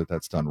make sure that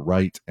that's done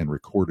right and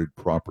recorded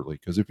properly.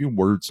 Because if you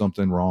word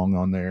something wrong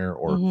on there,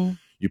 or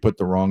you put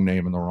the wrong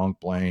name in the wrong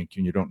blank,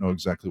 and you don't know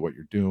exactly what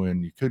you're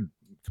doing, you could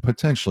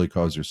potentially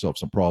cause yourself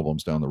some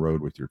problems down the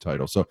road with your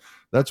title. So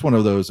that's one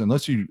of those,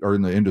 unless you are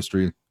in the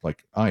industry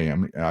like I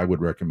am, I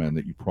would recommend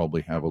that you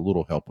probably have a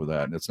little help with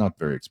that. And it's not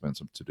very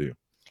expensive to do.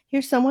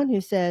 Here's someone who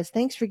says,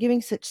 thanks for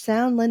giving such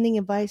sound lending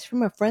advice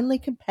from a friendly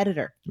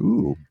competitor.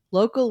 Ooh.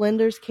 Local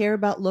lenders care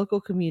about local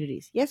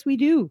communities. Yes, we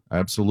do.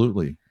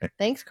 Absolutely.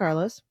 Thanks,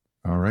 Carlos.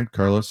 All right,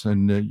 Carlos.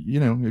 And,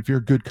 if you're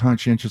a good,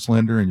 conscientious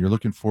lender and you're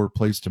looking for a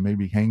place to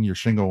maybe hang your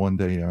shingle one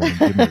day,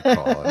 give me a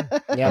call.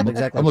 Yeah,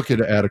 exactly. I'm looking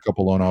to add a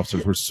couple loan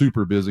officers. We're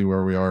super busy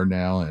where we are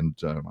now, and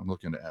I'm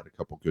looking to add a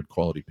couple good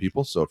quality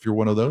people. So if you're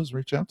one of those,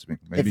 reach out to me.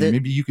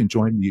 Maybe you can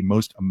join the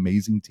most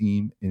amazing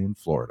team in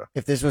Florida.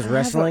 If this was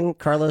wrestling,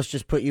 Carlos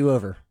just put you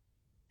over.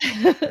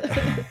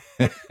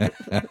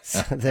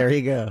 So there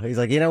you go. He's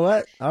like, you know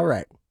what? All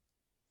right.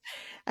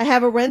 I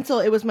have a rental.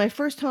 It was my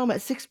first home at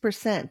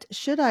 6%.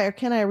 Should I or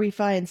can I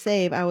refi and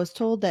save? I was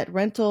told that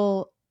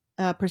rental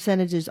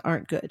percentages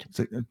aren't good.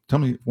 Tell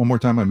me one more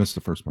time. I missed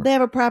the first part. They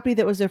have a property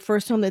that was their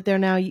first home that they're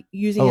now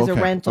using as a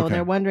rental. And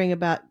they're wondering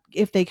about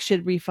if they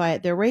should refi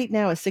it. Their rate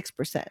now is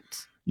 6%.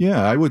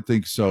 Yeah, I would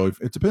think so.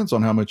 It depends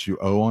on how much you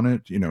owe on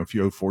it. If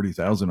you owe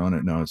 $40,000 on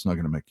it, no, it's not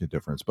going to make a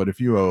difference. But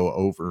if you owe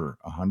over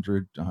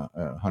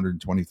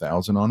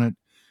 $120,000 on it,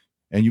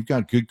 and you've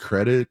got good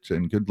credit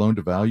and good loan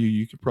to value,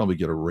 you could probably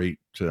get a rate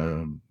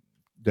down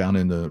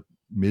in the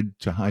mid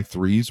to high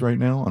threes right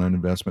now on an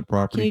investment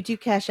property. Can you do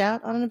cash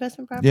out on an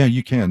investment property? Yeah,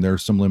 you can.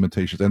 There's some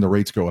limitations, and the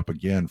rates go up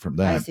again from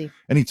that. I see.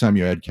 Anytime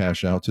you add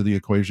cash out to the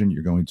equation,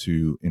 you're going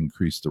to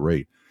increase the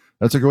rate.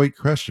 That's a great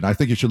question. I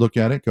think you should look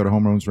at it. Go to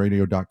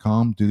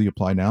homeloansradio.com, do the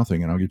apply now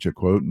thing, and I'll get you a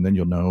quote, and then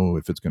you'll know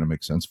if it's going to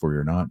make sense for you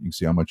or not. You can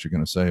see how much you're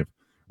going to save.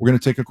 We're going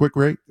to take a quick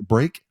break,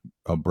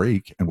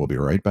 and we'll be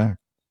right back.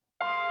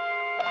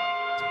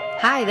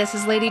 Hi, this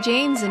is Lady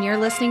James, and you're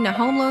listening to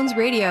Home Loans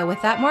Radio with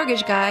that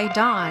mortgage guy,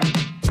 Don.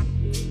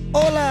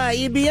 Hola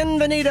y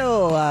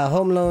bienvenido a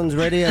Home Loans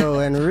Radio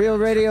and Real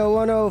Radio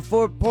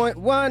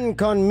 104.1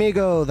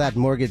 conmigo, that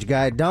mortgage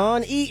guy,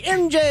 Don y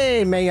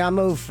MJ. Me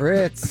llamo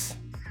Fritz.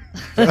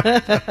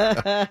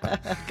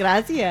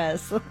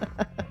 Gracias.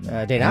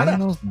 De nada.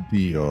 Buenos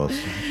dias.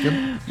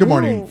 Good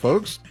morning,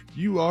 folks.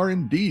 You are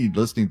indeed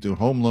listening to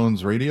Home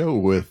Loans Radio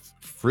with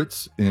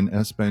Fritz in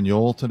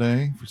Espanol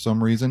today for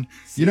some reason.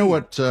 You know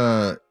what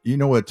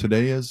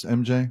today is,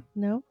 MJ?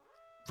 No.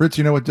 Fritz,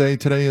 you know what day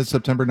today is?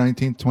 September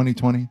 19th,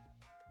 2020?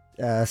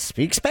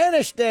 Speak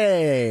Spanish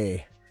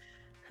Day.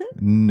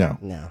 No,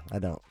 I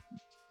don't.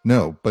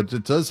 No, but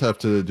it does have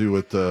to do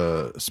with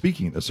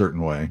speaking a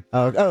certain way.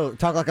 Oh,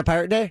 Talk Like a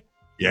Pirate Day?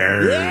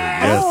 Yeah.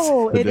 Yes.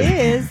 Oh, it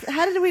is.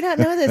 How did we not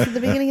know this at the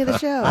beginning of the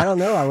show? I don't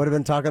know. I would have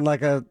been talking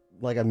like a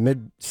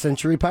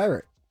mid-century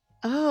pirate.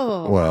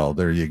 Oh. Well,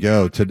 there you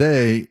go.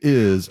 Today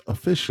is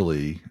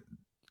officially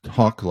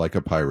Talk Like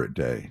a Pirate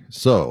Day.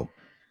 So.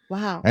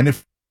 Wow. And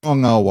if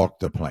wrong, I'll walk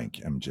the plank,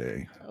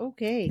 MJ.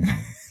 Okay.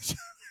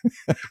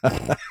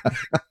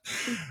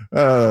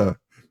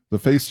 The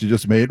face you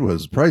just made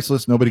was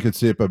priceless. Nobody could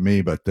see it but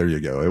me, but there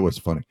you go. It was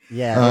funny.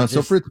 Yeah.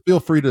 So Fritz,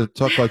 feel free to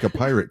talk like a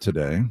pirate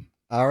today.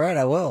 All right,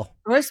 I will.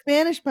 Or a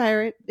Spanish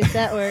pirate, if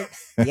that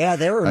works. Yeah,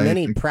 there were I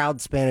many think-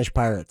 proud Spanish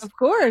pirates. Of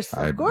course.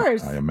 I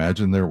I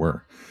imagine there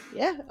were.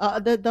 yeah.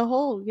 The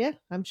whole, yeah,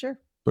 I'm sure.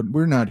 But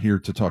we're not here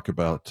to talk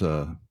about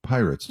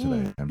pirates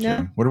today, MJ.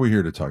 no. What are we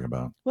here to talk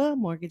about? Well,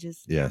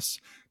 mortgages. Yes.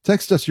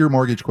 Text us your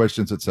mortgage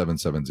questions at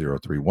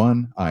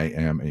 77031. I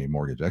am a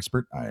mortgage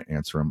expert. I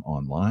answer them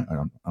online.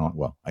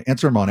 I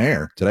answer them on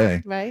air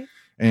today. Right.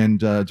 And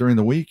during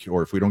the week,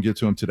 or if we don't get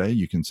to them today,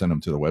 you can send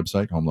them to the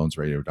website,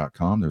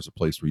 homeloansradio.com. There's a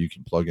place where you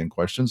can plug in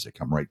questions. They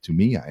come right to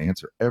me. I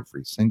answer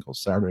every single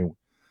Saturday,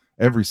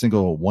 every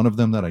single one of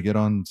them that I get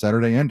on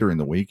Saturday and during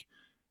the week.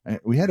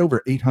 We had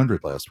over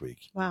 800 last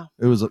week. Wow.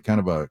 It was kind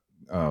of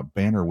a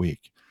banner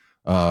week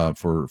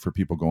for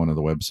people going to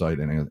the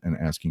website and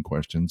asking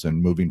questions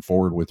and moving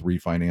forward with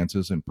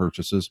refinances and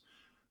purchases.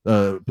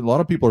 A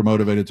lot of people are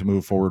motivated to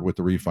move forward with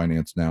the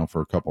refinance now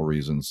for a couple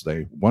reasons.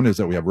 One is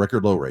that we have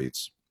record low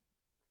rates.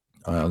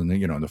 In the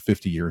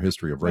 50-year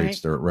history of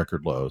rates, they're at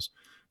record lows,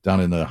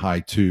 down in the high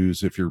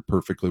twos if you're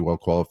perfectly well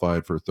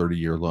qualified for a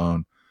 30-year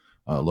loan,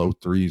 low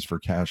threes for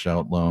cash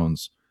out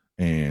loans,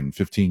 and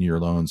 15-year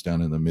loans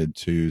down in the mid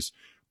twos.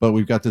 But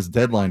we've got this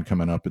deadline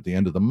coming up at the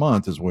end of the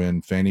month is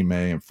when Fannie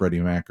Mae and Freddie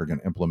Mac are going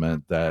to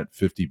implement that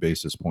 50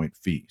 basis point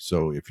fee.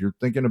 So if you're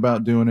thinking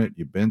about doing it,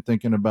 you've been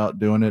thinking about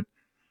doing it,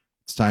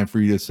 it's time for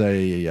you to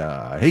say,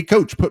 hey,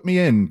 coach, put me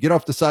in, get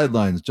off the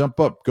sidelines, jump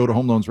up, go to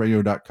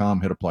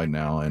homeloansradio.com, hit apply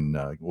now, and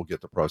we'll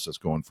get the process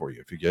going for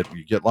you. If you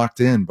get locked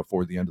in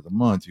before the end of the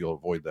month, you'll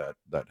avoid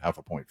that half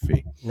a point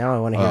fee. Now I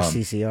want to hear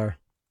CCR.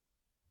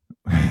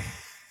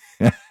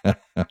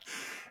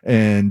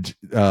 And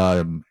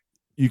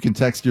you can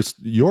text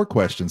your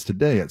questions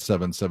today at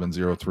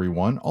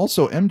 77031.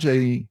 Also,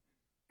 MJ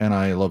and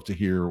I love to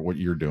hear what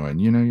you're doing.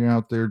 You're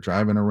out there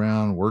driving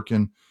around,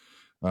 working.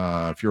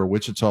 If you're a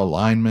Wichita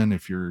lineman,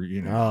 if you're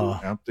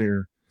out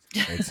there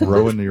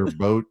rowing your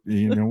boat,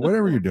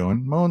 whatever you're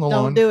doing, mowing the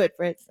lawn. Don't do it,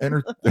 Fritz.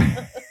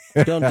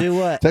 Don't do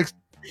what? Text.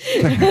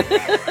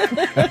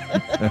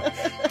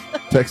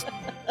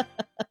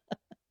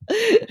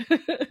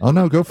 Oh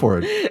no, go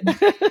for it.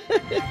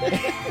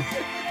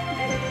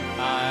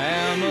 I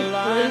am a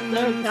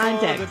lineman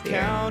context for the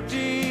here.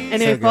 county.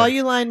 And if all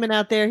you linemen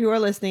out there who are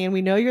listening, and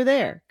we know you're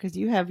there because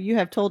you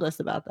have told us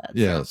about that.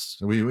 Yes,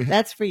 we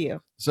that's for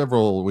you.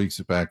 Several weeks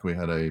back, we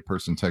had a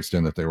person text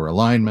in that they were a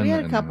lineman, We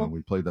had a and couple.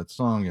 we played that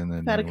song, and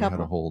then Had a we had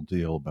couple. a whole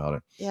deal about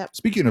it. Yep.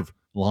 Speaking of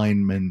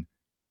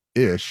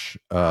lineman-ish,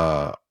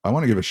 I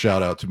want to give a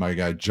shout out to my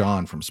guy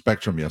John from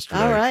Spectrum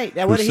yesterday. All right.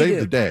 Now, who what did he saved do?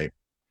 the day.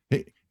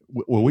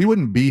 Well, we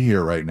wouldn't be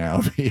here right now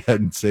if he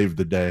hadn't saved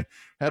the day.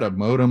 Had a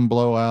modem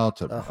blowout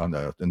on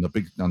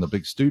the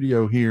big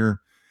studio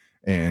here,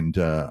 and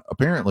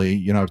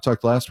apparently, I've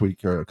talked last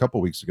week or a couple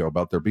weeks ago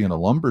about there being a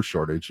lumber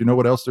shortage. You know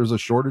what else there's a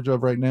shortage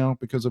of right now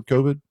because of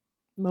COVID?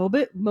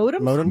 Modems?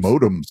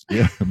 Modems,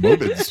 yeah,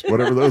 mobids,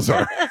 whatever those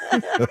are.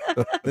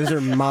 Those are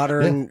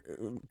modern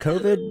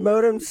COVID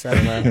modems. I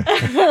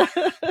don't know.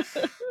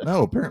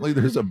 No, apparently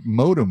there's a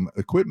modem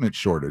equipment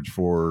shortage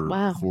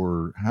Wow.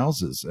 for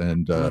houses,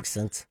 and Makes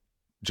sense.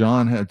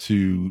 John had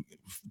to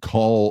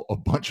call a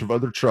bunch of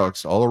other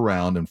trucks all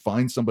around and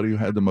find somebody who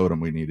had the modem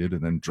we needed,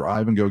 and then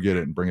drive and go get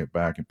it and bring it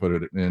back and put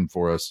it in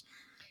for us.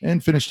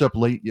 And finished up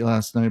late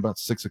last night, about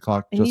 6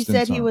 o'clock. And you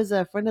said he was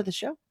a friend of the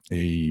show?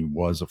 He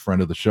was a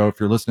friend of the show. If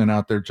you're listening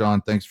out there,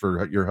 John, thanks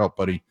for your help,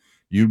 buddy.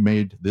 You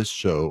made this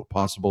show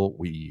possible.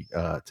 We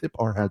tip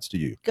our hats to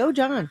you. Go,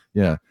 John.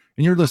 Yeah.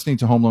 And you're listening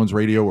to Home Loans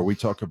Radio, where we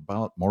talk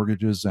about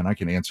mortgages, and I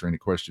can answer any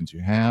questions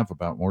you have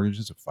about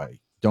mortgages. If I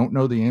don't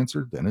know the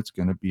answer, then it's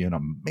going to be an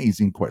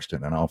amazing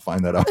question, and I'll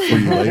find that out for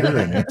you later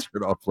and answer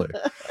it off later.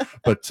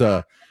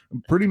 But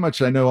pretty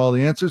much I know all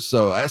the answers,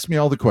 so ask me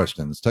all the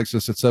questions. Text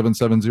us at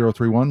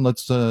 77031.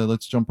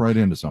 Let's jump right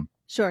into some.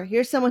 Sure.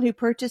 Here's someone who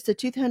purchased a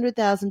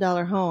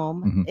 $200,000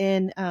 home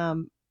in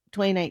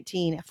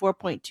 2019 at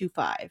 4.25.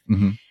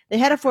 Mm-hmm. They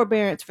had a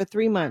forbearance for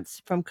 3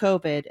 months from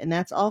COVID, and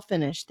that's all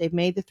finished. They've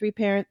made the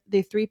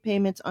three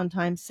payments on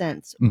time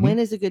since. Mhm. When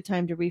is a good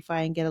time to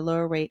refi and get a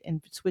lower rate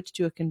and switch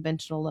to a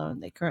conventional loan?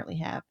 They currently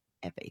have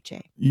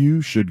FHA.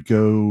 You should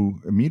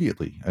go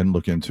immediately and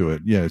look into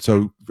it. Yeah.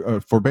 So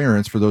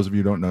forbearance, for those of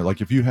you who don't know,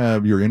 like if you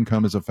have your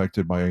income is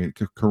affected by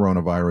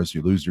coronavirus,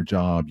 you lose your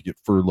job, you get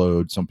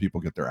furloughed, some people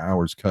get their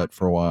hours cut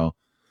for a while,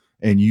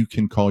 and you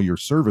can call your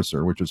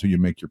servicer, which is who you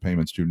make your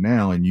payments to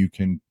now, and you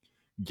can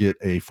get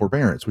a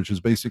forbearance, which is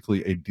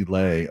basically a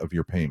delay of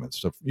your payments.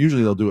 So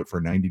usually they'll do it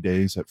for 90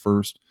 days at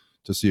first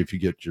to see if you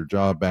get your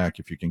job back,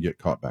 if you can get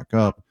caught back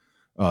up.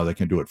 They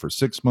can do it for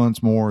 6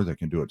 months more. They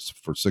can do it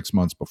for 6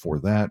 months before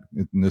that.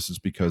 And this is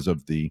because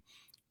of the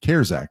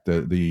CARES Act,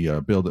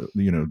 the bill that,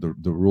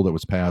 the rule that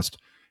was passed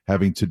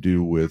having to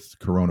do with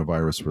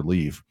coronavirus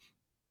relief.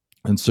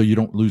 And so you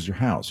don't lose your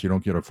house. You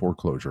don't get a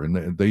foreclosure.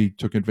 And they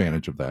took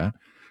advantage of that.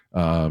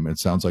 It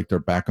sounds like they're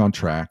back on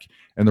track.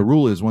 And the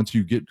rule is once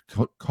you get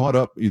caught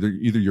up, either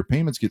your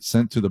payments get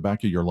sent to the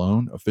back of your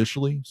loan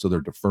officially, so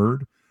they're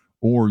deferred,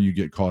 or you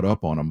get caught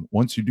up on them.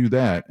 Once you do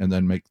that and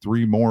then make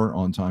 3 more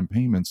on-time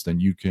payments, then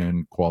you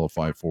can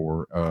qualify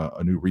for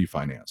a new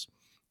refinance.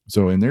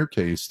 So in their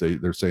case,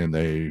 they're saying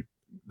they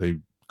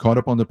caught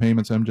up on the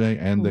payments,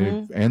 MJ,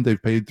 and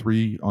they've paid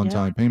 3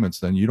 on-time payments.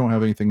 Then you don't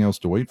have anything else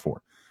to wait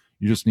for.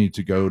 You just need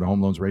to go to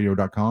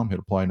homeloansradio.com, hit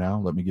apply now,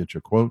 let me get you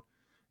a quote.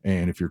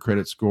 And if your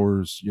credit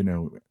scores,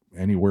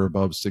 anywhere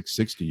above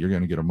 660, you're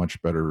going to get a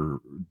much better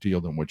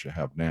deal than what you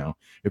have now.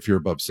 If you're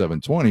above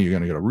 720, you're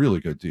going to get a really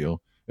good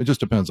deal. It just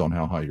depends on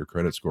how high your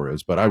credit score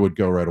is, but I would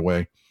go right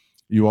away.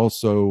 You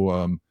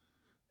also,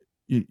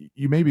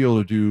 you may be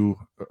able to do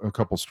a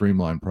couple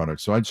streamlined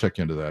products. So I'd check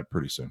into that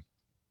pretty soon.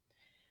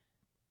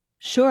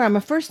 Sure. I'm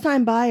a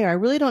first-time buyer. I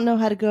really don't know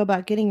how to go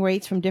about getting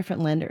rates from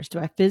different lenders. Do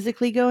I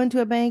physically go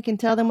into a bank and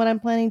tell them what I'm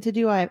planning to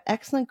do? I have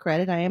excellent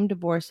credit. I am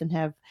divorced and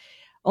have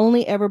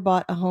only ever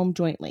bought a home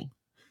jointly.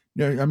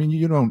 Yeah, I mean,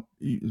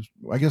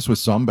 I guess with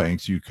some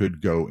banks, you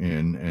could go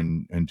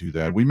in and do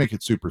that. We make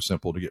it super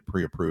simple to get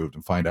pre-approved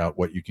and find out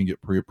what you can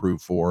get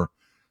pre-approved for,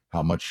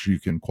 how much you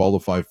can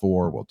qualify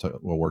for.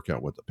 We'll work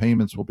out what the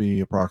payments will be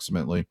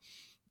approximately,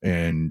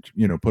 and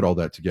put all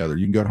that together.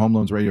 You can go to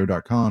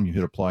homeloansradio.com, you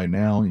hit apply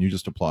now, and you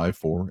just apply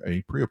for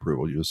a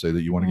pre-approval. You just say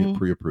that you want to get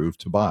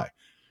pre-approved to buy,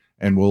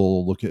 and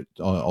we'll look at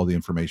all the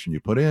information you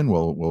put in.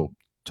 We'll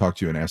talk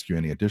to you and ask you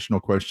any additional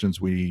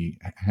questions we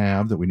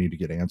have that we need to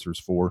get answers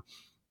for.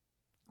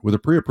 With a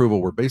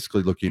pre-approval, we're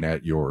basically looking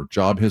at your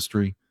job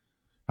history,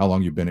 how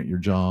long you've been at your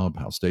job,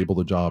 how stable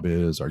the job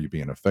is. Are you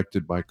being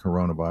affected by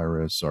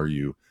coronavirus? Are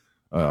you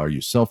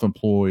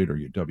self-employed? Are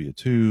you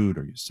W-2'd?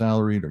 Are you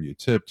salaried? Are you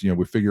tipped?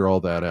 We figure all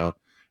that out,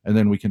 and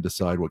then we can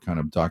decide what kind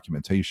of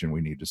documentation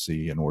we need to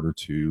see in order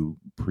to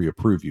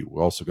pre-approve you.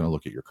 We're also going to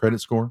look at your credit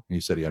score. You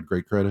said you had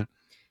great credit.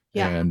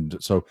 Yeah. And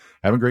so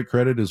having great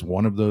credit is you're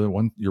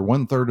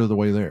 1/3 of the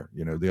way there.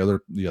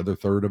 The other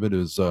third of it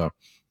is,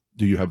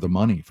 do you have the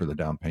money for the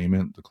down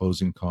payment, the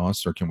closing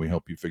costs, or can we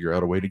help you figure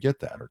out a way to get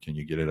that? Or can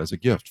you get it as a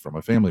gift from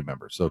a family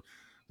member? So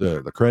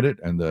the credit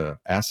and the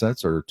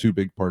assets are 2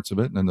 big parts of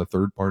it. And then the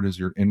third part is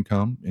your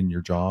income and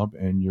your job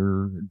and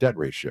your debt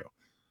ratio.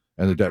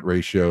 And the debt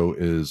ratio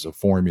is a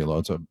formula.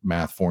 It's a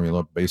math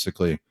formula.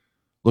 Basically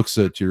looks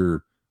at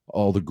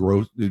all the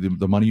growth,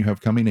 the money you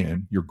have coming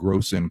in, your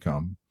gross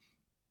income.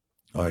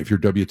 If you're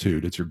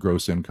W-2'd, it's your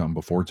gross income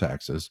before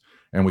taxes.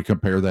 And we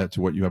compare that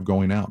to what you have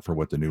going out for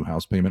what the new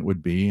house payment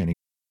would be.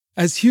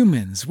 As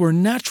humans, we're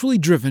naturally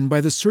driven by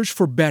the search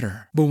for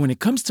better. But when it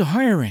comes to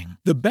hiring,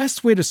 the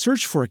best way to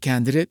search for a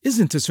candidate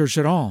isn't to search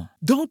at all.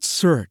 Don't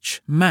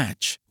search,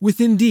 match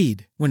with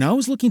Indeed. When I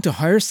was looking to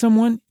hire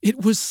someone,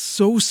 it was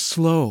so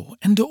slow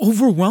and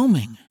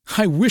overwhelming.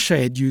 I wish I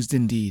had used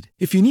Indeed.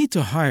 If you need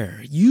to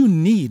hire, you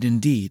need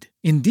Indeed.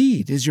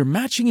 Indeed is your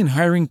matching and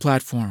hiring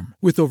platform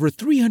with over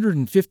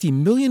 350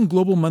 million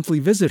global monthly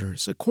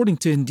visitors, according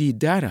to Indeed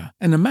data,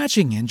 and a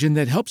matching engine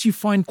that helps you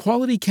find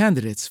quality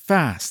candidates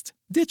fast.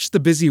 Ditch the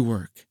busy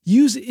work.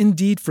 Use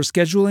Indeed for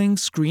scheduling,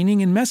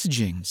 screening, and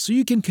messaging so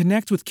you can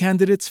connect with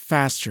candidates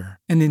faster.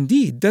 And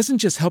Indeed doesn't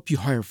just help you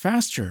hire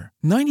faster.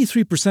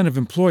 93% of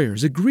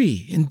employers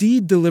agree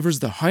Indeed delivers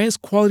the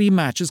highest quality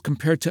matches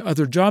compared to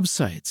other job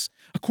sites,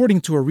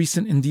 according to a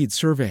recent Indeed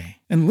survey.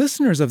 And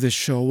listeners of this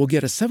show will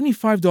get a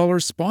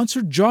 $75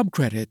 sponsored job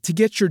credit to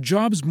get your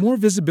jobs more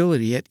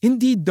visibility at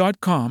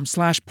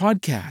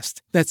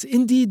Indeed.com/podcast. That's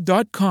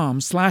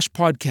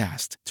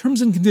Indeed.com/podcast.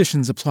 Terms and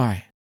conditions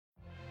apply.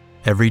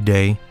 Every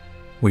day,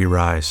 we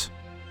rise,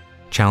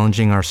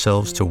 challenging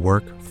ourselves to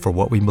work for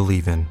what we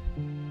believe in.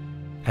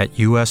 At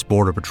U.S.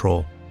 Border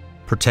Patrol,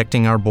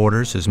 protecting our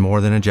borders is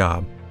more than a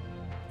job.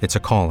 It's a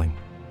calling.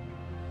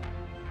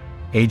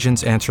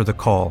 Agents answer the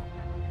call,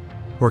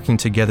 working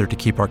together to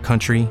keep our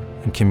country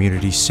and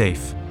communities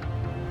safe.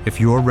 If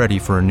you're ready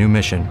for a new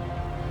mission,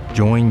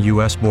 join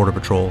U.S. Border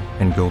Patrol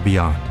and go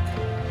beyond.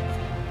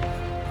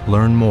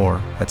 Learn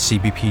more at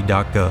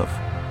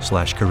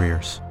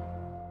cbp.gov/careers.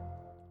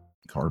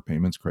 Car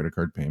payments, credit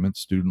card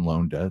payments, student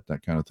loan debt,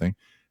 that kind of thing.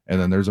 And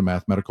then there's a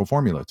mathematical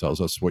formula that tells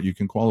us what you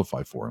can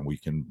qualify for, and we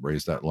can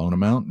raise that loan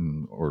amount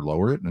or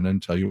lower it, and then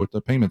tell you what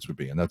the payments would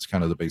be. And that's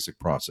kind of the basic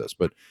process.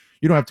 But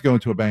you don't have to go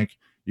into a bank.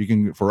 You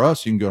can go to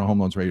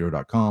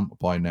homeloansradio.com,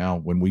 apply now.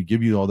 When we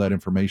give you all that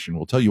information,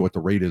 we'll tell you what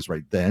the rate is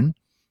right then.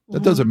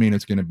 That doesn't mean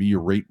it's going to be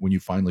your rate when you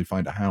finally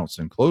find a house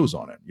and close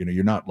on it.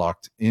 You're not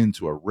locked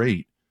into a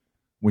rate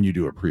when you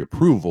do a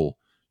pre-approval.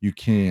 You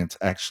can't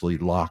actually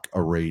lock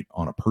a rate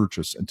on a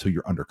purchase until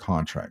you're under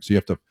contract. So you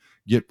have to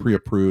get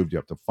pre-approved. You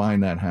have to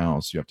find that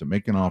house. You have to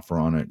make an offer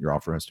on it. Your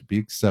offer has to be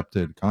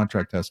accepted.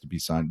 Contract has to be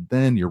signed.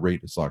 Then your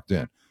rate is locked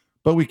in.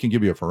 But we can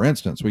give you for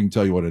instance. We can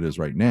tell you what it is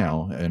right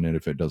now. And then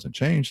if it doesn't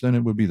change, then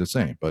it would be the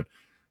same. But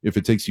if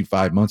it takes you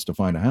 5 months to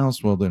find a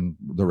house, well, then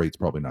the rate's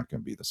probably not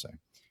going to be the same.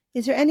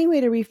 Is there any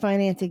way to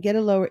refinance and get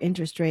a lower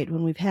interest rate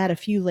when we've had a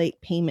few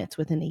late payments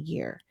within a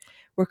year?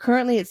 We're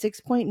currently at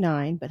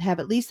 6.9, but have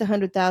at least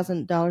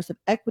 $100,000 of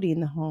equity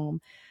in the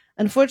home.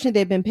 Unfortunately,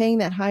 they've been paying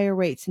that higher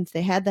rate since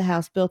they had the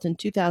house built in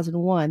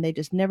 2001. They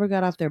just never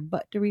got off their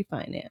butt to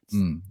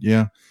refinance.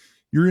 Yeah,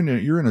 you're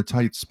in a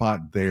tight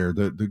spot there.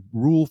 The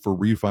rule for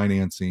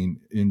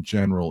refinancing in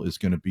general is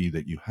going to be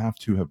that you have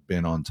to have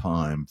been on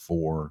time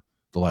for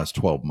the last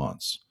 12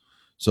 months.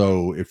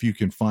 So if you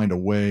can find a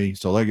way,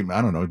 so like,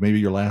 I don't know, maybe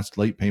your last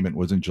late payment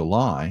was in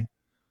July,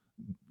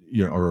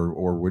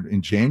 or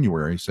in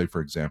January, say,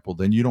 for example,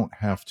 then you don't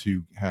have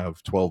to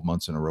have 12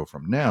 months in a row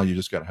from now. You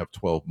just got to have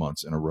 12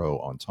 months in a row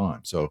on time.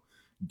 So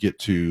get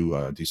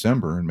to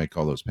December and make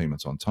all those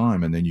payments on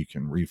time, and then you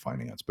can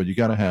refinance. But you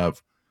got to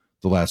have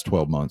the last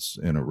 12 months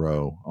in a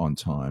row on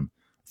time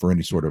for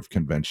any sort of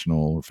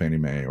conventional or Fannie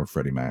Mae or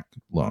Freddie Mac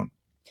loan.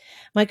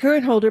 My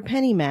current holder,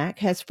 PennyMac,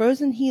 has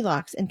frozen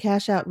HELOCs and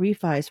cash out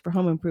refis for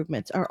home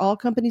improvements. Are all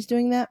companies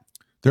doing that?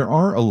 There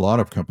are a lot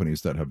of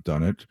companies that have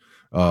done it.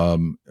 A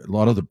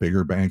lot of the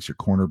bigger banks, your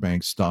corner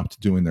banks, stopped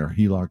doing their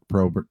HELOC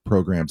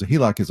programs. A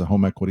HELOC is a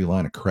home equity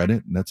line of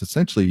credit, and that's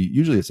essentially,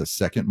 usually it's a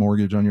second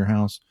mortgage on your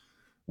house,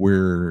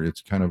 where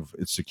it's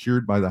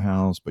secured by the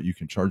house, but you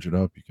can charge it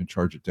up, you can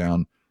charge it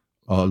down.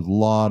 A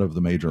lot of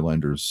the major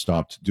lenders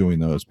stopped doing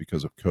those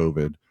because of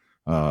COVID,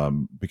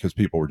 because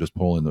people were just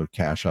pulling the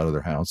cash out of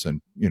their house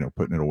and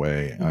putting it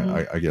away.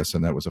 I guess,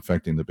 and that was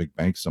affecting the big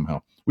banks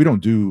somehow. We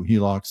don't do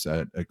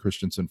HELOCs at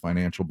Christensen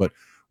Financial, but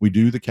we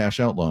do the cash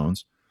out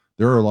loans.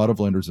 There are a lot of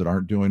lenders that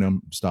aren't doing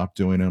them, stopped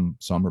doing them.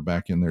 Some are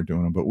back in there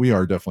doing them, but we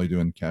are definitely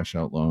doing cash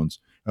out loans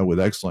with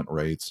excellent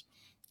rates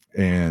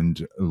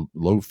and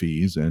low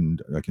fees.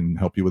 And I can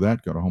help you with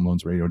that. Go to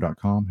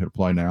homeloansradio.com, hit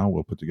apply now.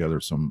 We'll put together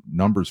some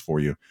numbers for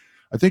you.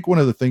 I think one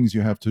of the things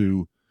you have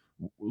to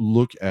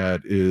look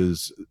at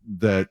is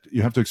that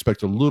you have to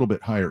expect a little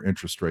bit higher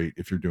interest rate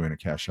if you're doing a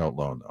cash out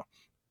loan, though.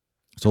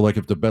 So like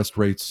if the best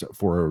rates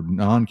for a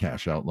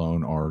non-cash out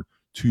loan are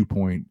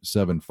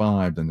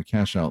 2.75, then the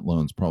cash out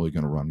loan is probably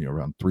going to run you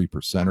around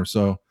 3% or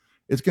so.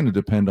 It's going to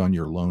depend on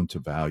your loan to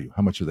value,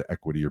 how much of the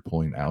equity you're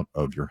pulling out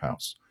of your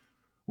house.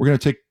 We're going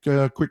to take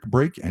a quick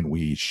break, and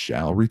we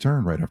shall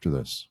return right after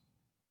this.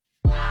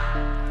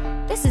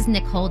 This is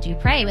Nicole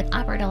Dupre with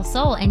Opera del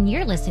Sol, and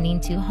you're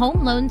listening to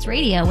Home Loans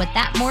Radio with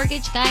that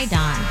mortgage guy,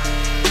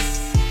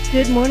 Don.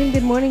 Good morning,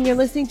 good morning. You're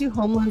listening to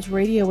Home Loans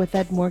Radio with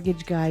that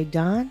mortgage guy,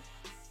 Don,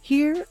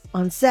 here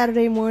on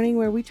Saturday morning,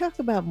 where we talk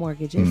about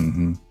mortgages.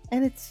 Mm-hmm.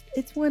 And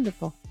it's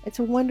wonderful. It's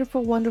a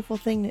wonderful, wonderful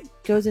thing that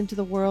goes into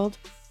the world.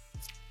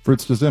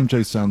 Fritz, does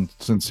MJ sound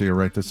sincere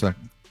right this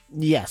second?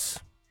 Yes.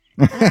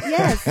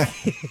 Yes,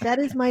 that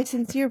is my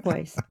sincere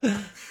voice.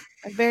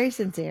 I'm very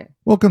sincere.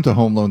 Welcome to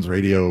Home Loans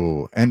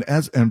Radio. And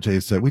as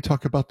MJ said, we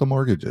talk about the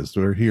mortgages.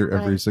 We're here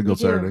every single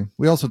Saturday.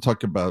 We also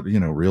talk about,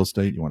 real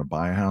estate. You want to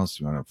buy a house.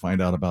 You want to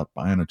find out about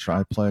buying a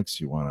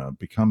triplex. You want to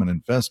become an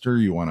investor.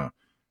 You want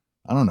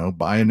to,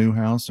 buy a new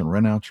house and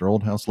rent out your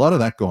old house. A lot of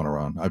that going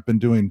around. I've been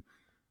doing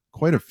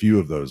quite a few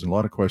of those, and a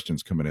lot of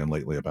questions coming in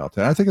lately about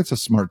that. I think it's a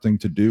smart thing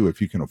to do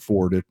if you can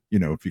afford it,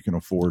 if you can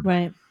afford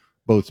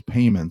both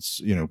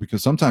payments,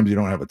 because sometimes you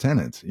don't have a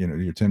tenant.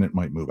 Your tenant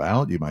might move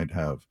out. You might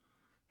have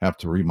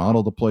to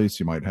remodel the place.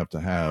 You might have to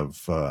have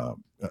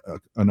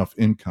enough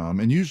income.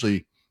 And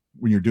usually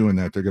when you're doing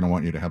that, they're going to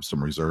want you to have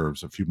some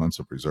reserves, a few months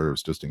of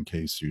reserves, just in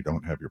case you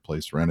don't have your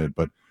place rented.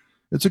 But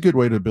it's a good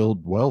way to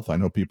build wealth. I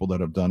know people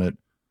that have done it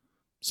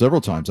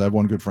several times. I have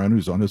one good friend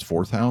who's on his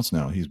fourth house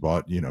now. He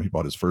bought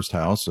his first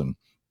house and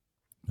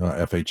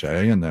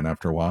FHA, and then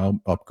after a while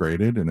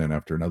upgraded, and then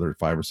after another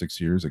 5 or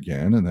 6 years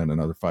again, and then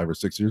another 5 or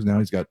 6 years. Now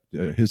he's got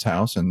his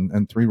house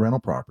and 3 rental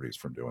properties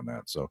from doing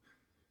that. So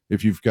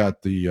if you've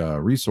got the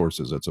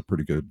resources, that's a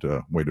pretty good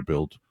way to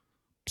build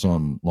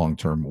some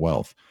long-term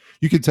wealth.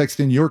 You can text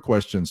in your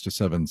questions to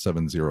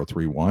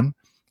 77031.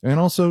 And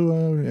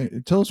also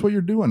tell us what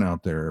you're doing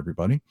out there,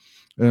 everybody.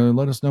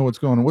 Let us know what's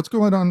going on. What's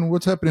going on?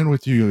 What's happening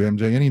with you,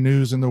 MJ? Any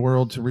news in the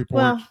world to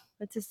report? Well,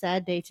 it's a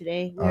sad day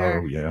today.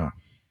 Oh, yeah.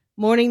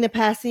 Mourning the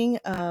passing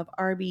of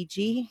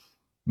RBG,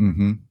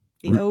 the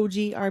OG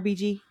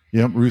RBG.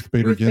 Yep, Ruth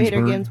Bader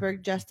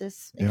Ginsburg,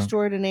 Justice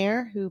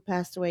Extraordinaire, who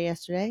passed away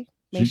yesterday.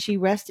 May she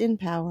rest in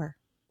power.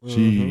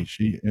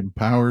 She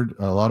empowered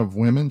a lot of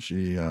women.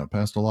 She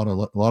passed a lot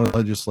of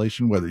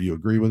legislation, whether you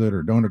agree with it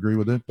or don't agree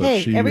with it.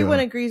 But everyone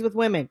agrees with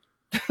women.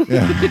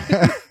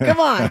 Yeah. Come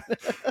on.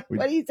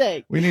 What do you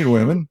think? We need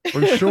women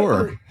for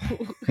sure.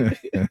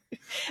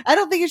 I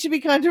don't think it should be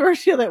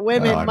controversial that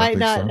women might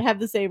not have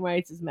the same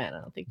rights as men.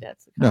 I don't think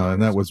that's no,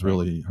 and that was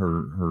really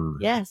her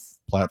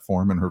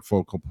platform and her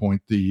focal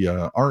point. The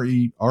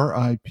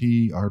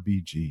RIP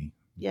RBG.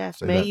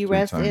 Yes, may you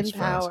rest in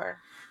power.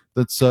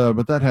 But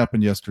that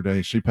happened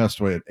yesterday. She passed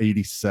away at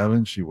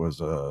 87. She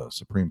was a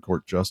Supreme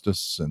Court justice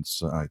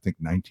since I think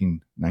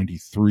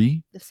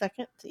 1993. The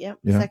second, yeah,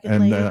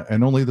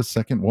 and only the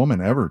second woman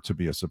ever to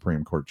be a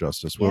Supreme Court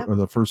justice. Yep.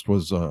 The first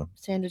was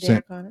Sandra Day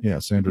O'Connor. Yeah,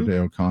 Sandra Day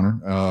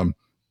O'Connor.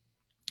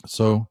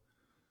 So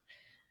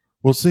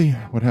we'll see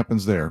what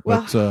happens there.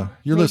 But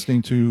you're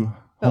listening to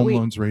Home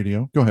Loans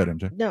Radio. Go ahead,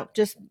 MJ. No,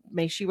 just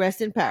may she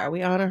rest in power.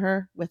 We honor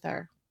her with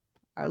our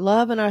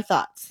love and our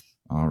thoughts.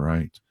 All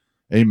right,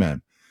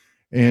 amen.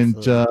 And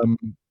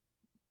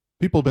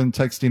people have been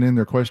texting in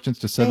their questions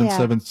to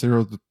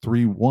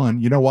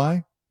 77031. You know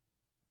why?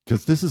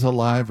 Because this is a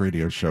live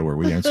radio show where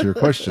we answer your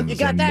questions. You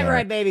got that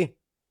right, baby.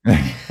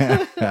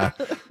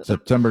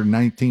 September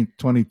 19th,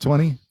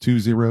 2020,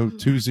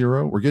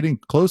 2020. We're getting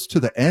close to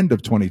the end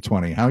of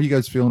 2020. How are you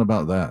guys feeling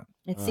about that?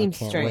 It I seems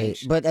can't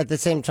strange. wait. But at the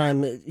same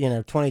time,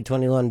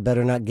 2021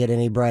 better not get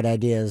any bright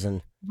ideas.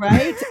 And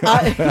Right?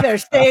 You better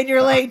stay in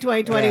your lane,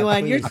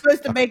 2021. Yeah, You're please.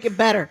 supposed to make it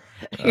better.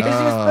 You're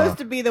supposed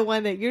to be the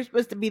one that you're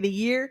supposed to be the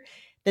year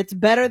that's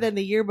better than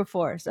the year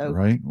before. So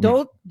Right.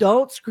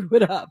 don't screw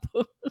it up.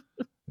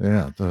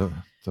 Yeah. The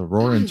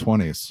roaring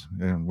 20s.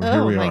 And here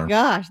Oh we my are.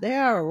 gosh, they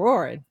are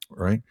roaring.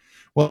 Right.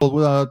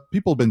 Well,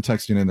 people have been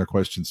texting in their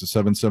questions to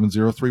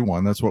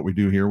 77031. That's what we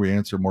do here. We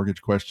answer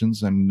mortgage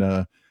questions.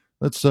 And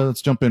let's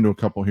jump into a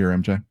couple here,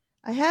 MJ.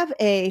 I have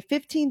a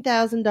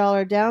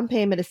 $15,000 down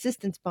payment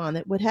assistance bond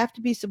that would have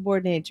to be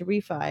subordinated to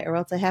refi, or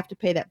else I have to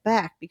pay that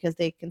back because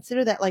they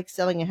consider that like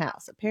selling a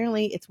house.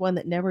 Apparently, it's one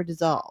that never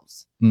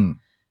dissolves.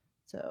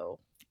 So,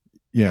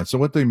 yeah. So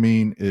what they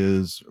mean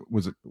is,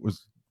 was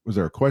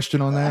there a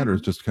question on that, or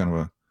is just kind of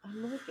a?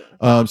 I'm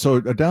looking. So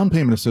a down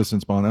payment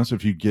assistance bond. That's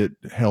if you get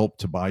help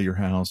to buy your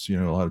house. A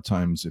lot of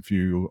times if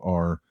you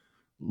are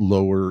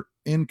lower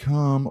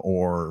income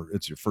or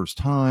it's your first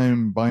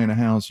time buying a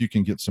house, you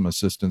can get some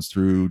assistance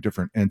through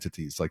different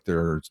entities. Like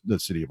the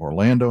city of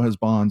Orlando has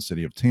bonds,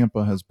 city of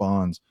Tampa has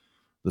bonds,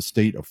 the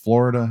state of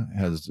Florida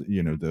has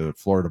the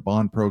Florida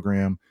bond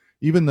program.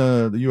 Even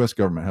the U.S.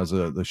 government has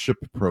the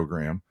SHIP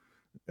program,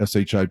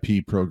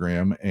 SHIP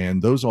program,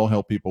 and those all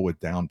help people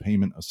with down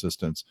payment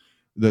assistance.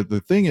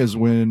 The thing is,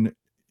 when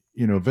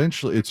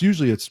eventually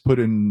it's put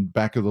in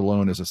back of the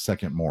loan as a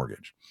second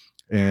mortgage.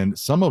 And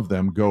some of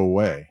them go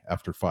away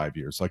after 5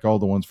 years, like all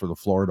the ones for the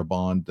Florida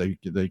bond,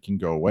 they can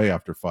go away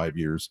after 5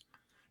 years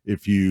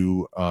if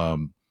you,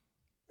 and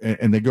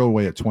they go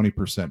away at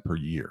 20% per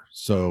year.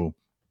 So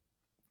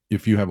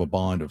if you have a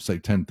bond of say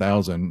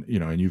 10,000,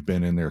 and you've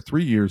been in there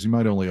 3 years, you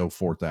might only owe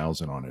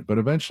 4,000 on it, but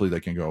eventually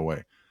they can go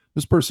away.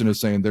 This person is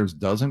saying theirs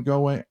doesn't go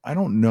away. I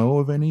don't know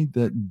of any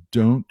that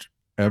don't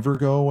ever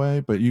go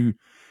away, but you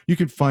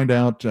can find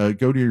out,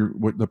 go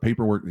to the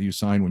paperwork that you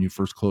signed when you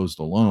first closed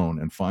the loan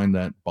and find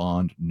that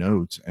bond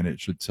note, and it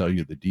should tell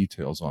you the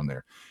details on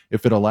there.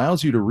 If it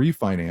allows you to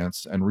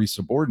refinance and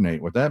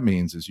resubordinate, what that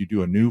means is you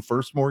do a new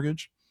first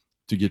mortgage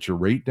to get your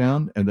rate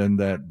down, and then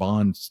that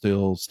bond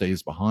still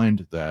stays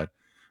behind that.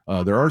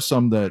 There are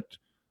some that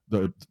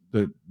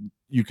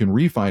you can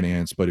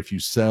refinance, but if you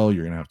sell,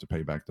 you're going to have to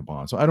pay back the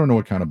bond. So I don't know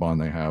what kind of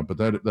bond they have, but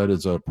that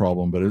is a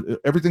problem.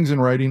 But everything's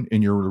in writing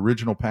in your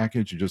original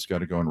package. You just got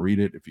to go and read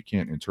it. If you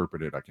can't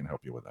interpret it, I can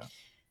help you with that.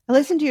 I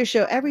listen to your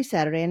show every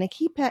Saturday, and I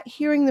keep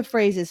hearing the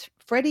phrases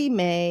Freddie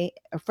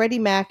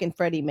Mac and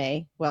Freddie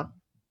Mae. Well,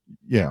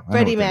 yeah,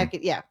 Freddie Mac,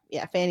 yeah,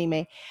 Fannie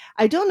Mae.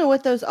 I don't know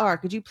what those are.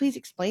 Could you please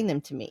explain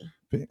them to me?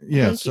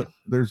 Yeah, so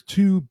there's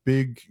two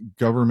big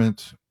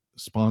government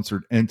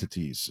sponsored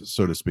entities,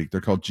 so to speak.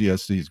 They're called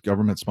GSEs,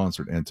 government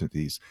sponsored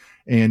entities,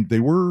 and they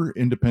were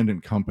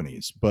independent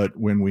companies. But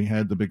when we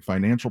had the big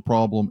financial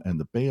problem and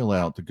the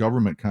bailout, the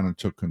government kind of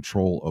took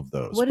control of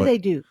those. What do they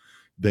do?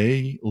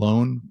 They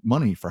loan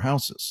money for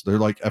houses. They're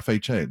like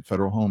FHA,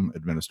 Federal Home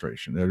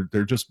Administration.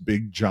 They're just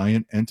big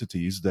giant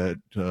entities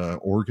that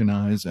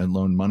organize and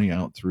loan money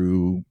out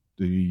through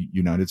the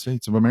United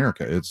States of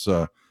America. It's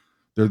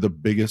they're the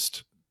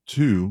biggest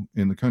two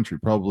in the country.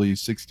 Probably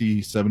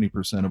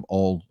 60-70% of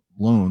all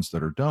loans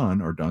that are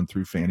done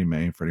through Fannie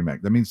Mae and Freddie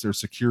Mac. That means they're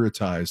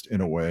securitized in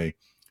a way,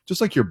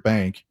 just like your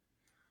bank.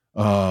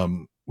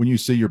 When you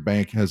say your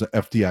bank has a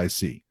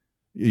FDIC,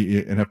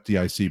 an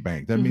FDIC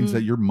bank, that means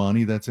that your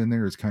money that's in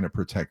there is kind of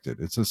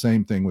protected. It's the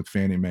same thing with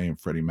Fannie Mae and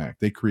Freddie Mac.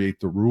 They create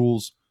the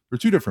rules. They're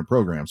two different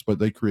programs, but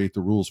they create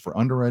the rules for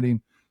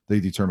underwriting. They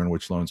determine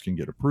which loans can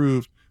get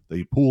approved.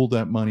 They pool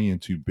that money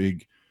into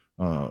big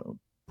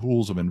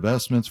pools of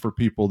investments for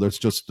people. That's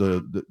just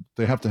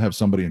they have to have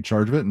somebody in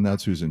charge of it, and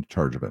that's who's in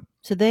charge of it.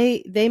 So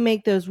they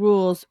make those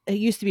rules. It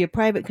used to be a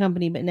private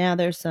company, but now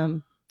there's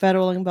some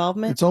federal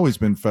involvement. It's always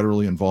been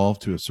federally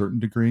involved to a certain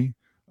degree.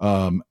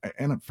 And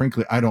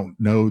frankly, I don't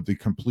know the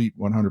complete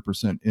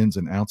 100% ins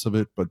and outs of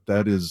it, but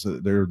that is,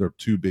 they're the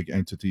two big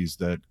entities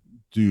that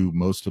do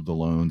most of the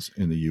loans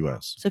in the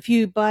U.S. So if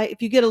you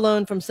get a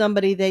loan from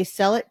somebody, they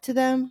sell it to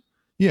them?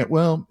 Yeah,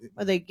 well,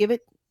 or they give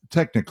it?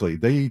 Technically,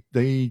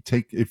 they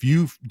take, if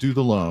you do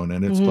the loan,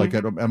 and it's like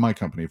at my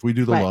company, if we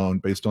do the loan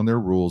based on their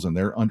rules and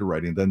their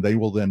underwriting, then they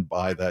will then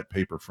buy that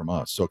paper from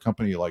us. So a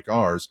company like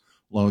ours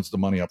loans the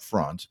money up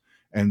front,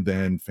 and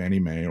then Fannie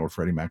Mae or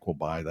Freddie Mac will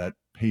buy that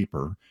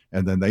paper,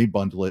 and then they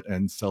bundle it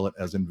and sell it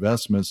as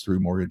investments through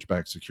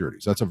mortgage-backed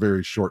securities. That's a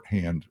very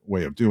shorthand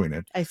way of doing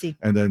it. I see.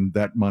 And then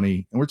that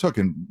money, and we're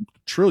talking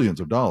trillions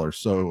of dollars,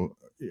 so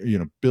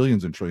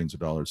billions and trillions of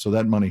dollars. So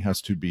that money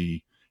has to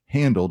be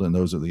handled, and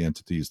those are the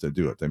entities that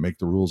do it. They make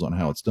the rules on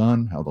how it's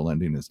done, how the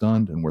lending is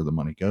done, and where the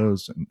money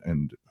goes,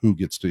 and who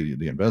gets to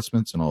the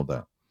investments and all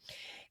that.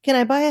 Can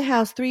I buy a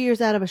house 3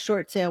 years out of a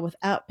short sale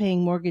without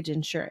paying mortgage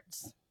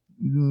insurance?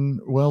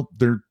 Well,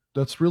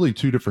 that's really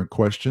two different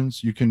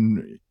questions. You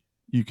can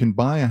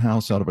buy a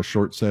house out of a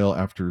short sale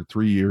after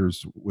 3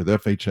 years with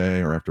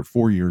FHA, or after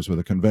 4 years with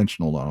a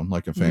conventional loan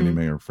like a Fannie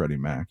Mae or Freddie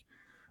Mac.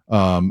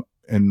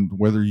 And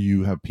whether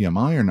you have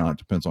PMI or not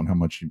depends on how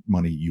much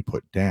money you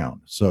put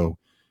down. So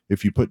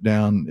if you put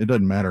down, it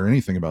doesn't matter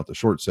anything about the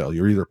short sale.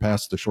 You're either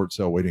past the short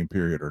sale waiting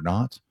period or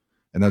not.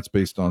 and that's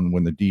based on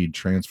when the deed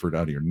transferred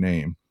out of your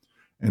name.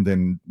 And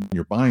then when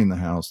you're buying the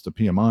house, the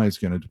PMI is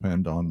going to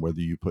depend on whether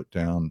you put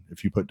down,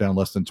 if you put down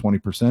less than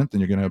 20%, then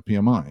you're going to have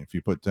PMI. If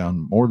you put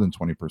down more than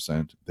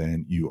 20%,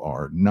 then you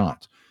are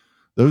not.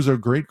 Those are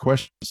great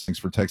questions. Thanks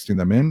for texting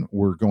them in.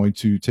 We're going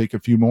to take a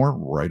few more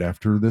right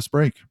after this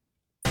break.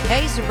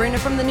 Hey, Sabrina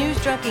from the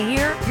News Junkie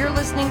here. You're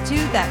listening to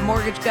That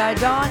Mortgage Guy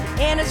Don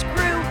and his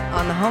crew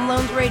on the Home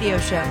Loans Radio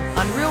Show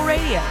on Real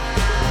Radio.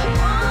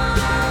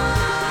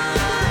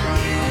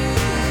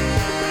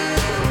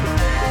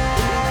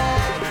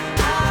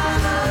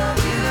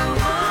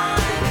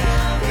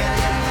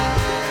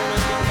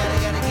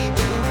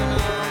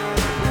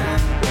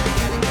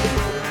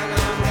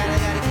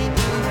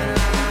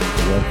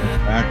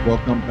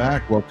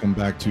 Welcome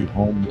back to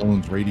Home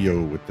Loans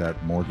Radio with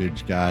That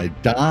Mortgage Guy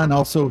Don.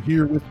 Also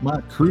here with my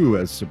crew,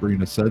 as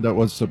Sabrina said. That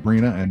was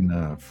Sabrina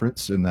and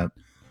Fritz in that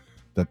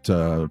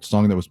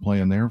song that was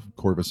playing there,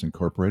 Corvus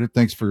Incorporated.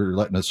 Thanks for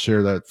letting us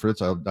share that,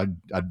 Fritz. I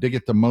dig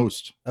it the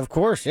most. Of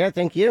course, yeah.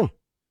 Thank you.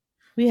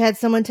 We had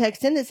someone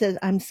text in that says,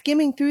 "I'm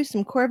skimming through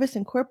some Corvus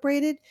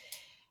Incorporated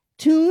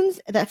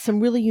tunes. That's some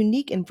really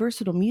unique and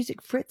versatile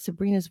music. Fritz,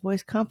 Sabrina's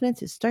voice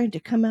confidence is starting to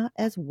come out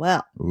as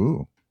well."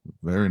 Ooh,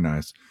 very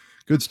nice.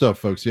 Good stuff,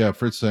 folks. Yeah,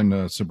 Fritz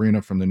and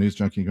Sabrina from the News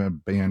Junkie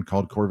band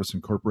called Corvus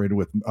Incorporated,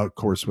 with, of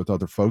course, with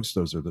other folks.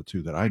 Those are the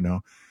two that I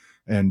know.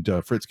 And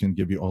Fritz can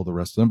give you all the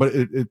rest of them. But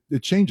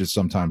it changes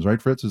sometimes, right,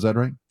 Fritz? Is that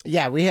right?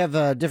 Yeah, we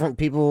have different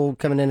people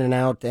coming in and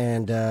out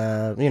and,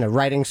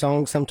 writing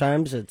songs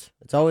sometimes. It's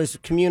always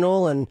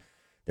communal, and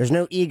there's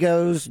no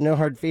egos, no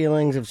hard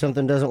feelings. If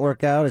something doesn't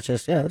work out, it's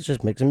just, let's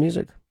just make some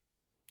music.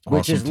 Awesome.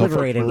 Which is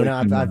liberating.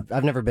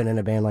 I've never been in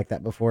a band like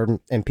that before.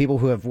 And people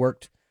who have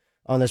worked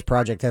on this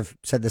project have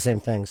said the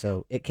same thing.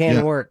 So it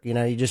can work.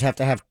 You just have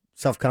to have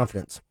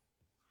self-confidence.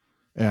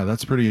 Yeah,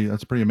 that's pretty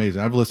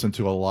amazing. I've listened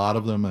to a lot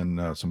of them,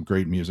 and some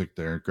great music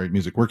there. Great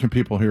music. Where can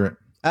people hear it?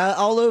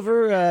 All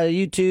over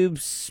YouTube,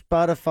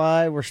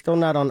 Spotify. We're still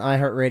not on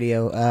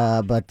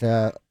iHeartRadio, but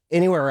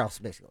anywhere else,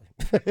 basically.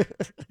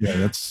 Yeah,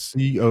 that's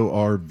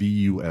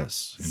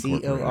Corvus.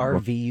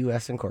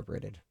 Corvus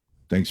Incorporated.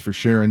 Thanks for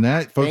sharing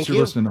that. Folks, you're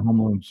listening to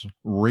Home Loans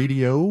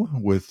Radio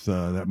with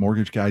That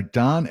Mortgage Guy,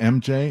 Don,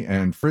 MJ,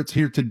 and Fritz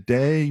here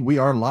today. We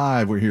are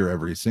live. We're here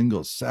every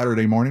single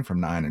Saturday morning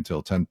from 9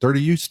 until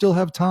 10:30. You still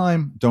have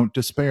time. Don't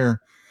despair.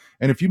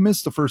 And if you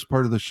missed the first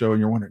part of the show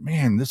and you're wondering,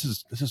 man, this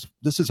is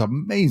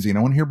amazing, I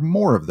want to hear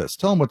more of this,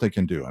 tell them what they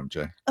can do,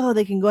 MJ. Oh,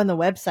 they can go on the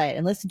website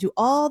and listen to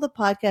all the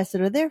podcasts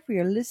that are there for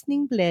your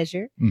listening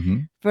pleasure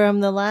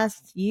from the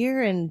last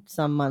year and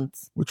some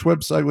months. Which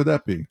website would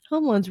that be?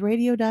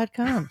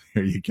 HomeLoansRadio.com.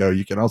 There you go.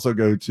 You can also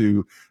go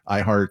to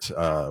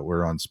iHeart.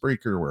 We're on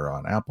Spreaker. We're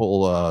on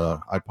Apple,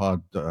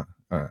 iPod,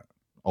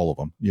 all of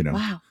them,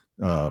 Wow.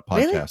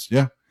 Podcasts.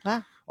 Really? Yeah.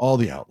 Wow. All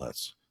the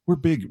outlets. We're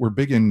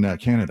big in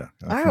Canada.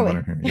 Are we?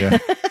 Yeah.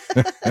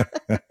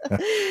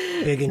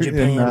 Big in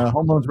Japan. In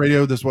Home Loans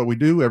Radio, this is what we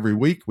do every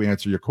week. We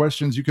answer your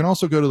questions. You can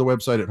also go to the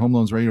website at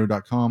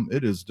homeloansradio.com.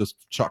 It is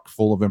just chock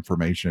full of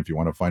information. If you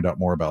want to find out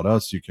more about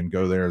us, you can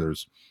go there.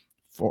 There's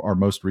our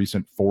most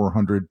recent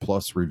 400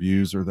 plus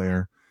reviews are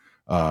there.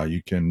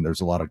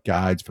 There's a lot of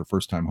guides for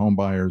first-time home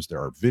buyers.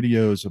 There are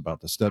videos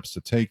about the steps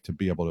to take to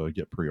be able to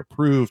get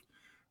pre-approved,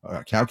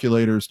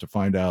 calculators to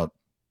find out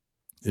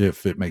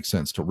if it makes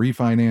sense to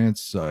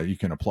refinance. You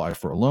can apply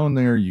for a loan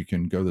there. You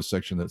can go to the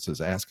section that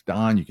says Ask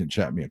Don. You can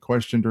chat me a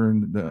question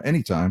during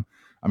any time.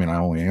 I mean, I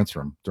only answer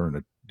them during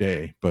the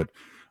day, but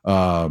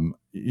I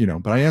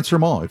answer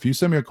them all. If you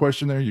send me a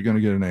question there, you're going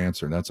to get an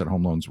answer. And that's at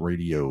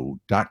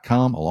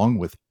homeloansradio.com, along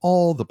with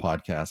all the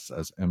podcasts,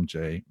 as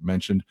MJ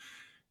mentioned.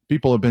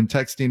 People have been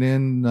texting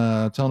in,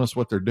 telling us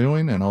what they're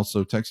doing, and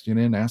also texting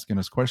in, asking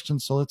us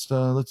questions. So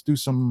let's do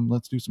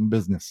some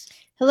business.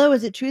 Hello,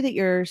 is it true that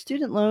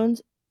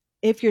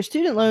if your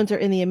student loans are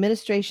in the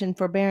administration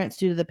forbearance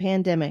due to the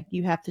pandemic,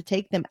 you have to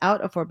take them out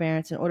of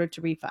forbearance in order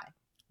to refi?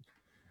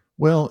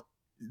 Well,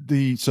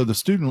 the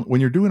student, when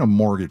you're doing a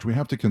mortgage, we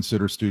have to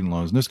consider student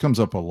loans, and this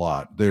comes up a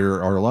lot.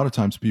 There are a lot of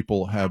times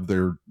people have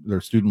their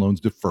student loans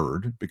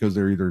deferred because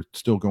they're either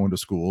still going to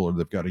school or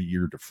they've got a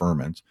year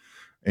deferment.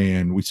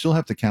 And we still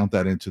have to count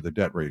that into the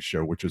debt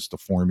ratio, which is the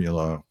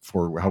formula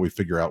for how we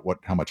figure out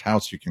how much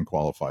house you can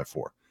qualify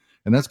for.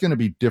 And that's going to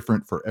be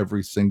different for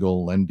every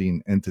single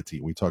lending entity.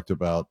 We talked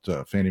about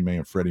Fannie Mae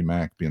and Freddie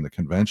Mac being the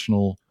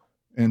conventional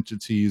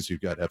entities.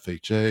 You've got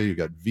FHA, you've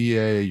got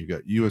VA, you've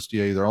got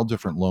USDA. They're all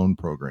different loan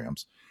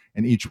programs.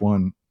 And each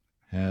one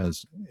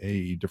has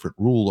a different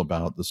rule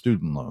about the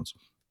student loans.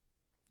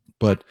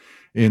 But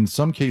in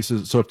some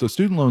cases, so if the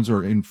student loans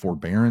are in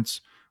forbearance,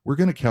 we're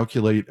going to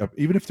calculate,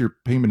 even if your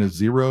payment is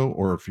zero,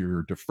 or if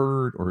you're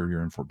deferred or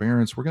you're in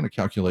forbearance, we're going to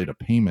calculate a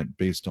payment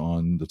based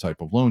on the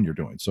type of loan you're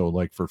doing. So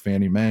like for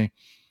Fannie Mae,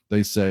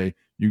 they say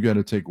you got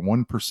to take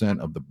 1%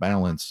 of the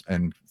balance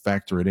and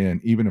factor it in,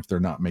 even if they're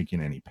not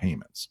making any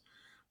payments.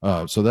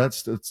 So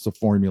that's the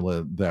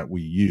formula that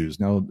we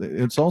use. Now,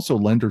 it's also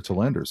lender to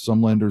lender.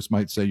 Some lenders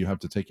might say you have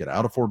to take it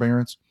out of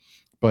forbearance,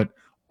 but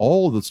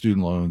all of the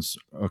student loans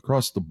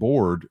across the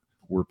board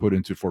were put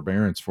into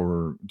forbearance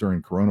for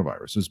during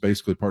coronavirus. It's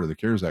basically part of the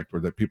CARES Act,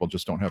 where that people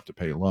just don't have to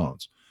pay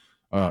loans,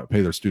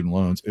 pay their student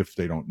loans if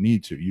they don't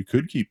need to. You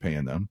could keep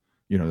paying them,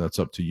 that's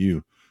up to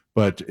you.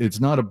 But it's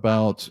not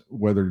about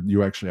whether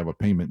you actually have a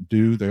payment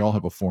due. They all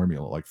have a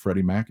formula. Like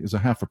Freddie Mac is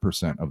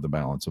 0.5% of the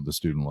balance of the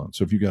student loan.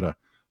 So if you got a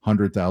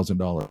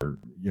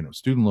 $100,000,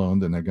 student loan,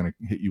 then they're going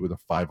to hit you with a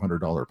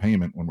 $500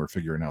 payment when we're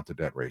figuring out the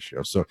debt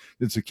ratio. So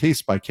it's a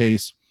case by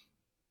case.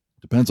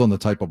 Depends on the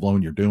type of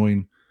loan you're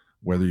doing,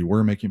 whether you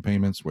were making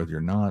payments, whether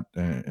you're not,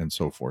 and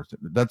so forth.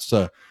 That's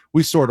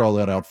we sort all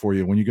that out for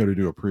you. When you go to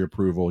do a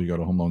pre-approval, you go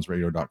to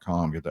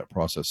homeloansradio.com, get that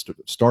process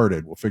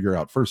started. We'll figure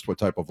out first what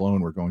type of loan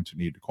we're going to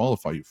need to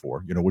qualify you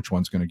for, which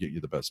one's going to get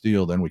you the best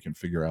deal. Then we can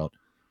figure out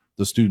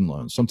the student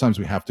loans. Sometimes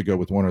we have to go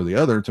with one or the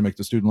other to make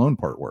the student loan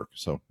part work.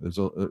 So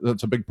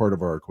that's a big part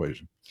of our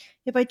equation.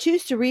 If I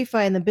choose to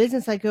refi and the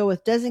business I go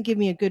with doesn't give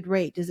me a good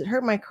rate, does it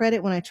hurt my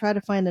credit when I try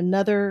to find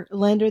another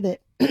lender that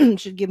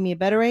should give me a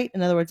better rate?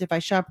 In other words, if I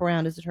shop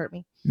around, does it hurt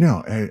me?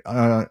 No,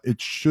 it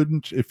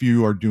shouldn't if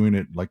you are doing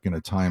it like in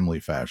a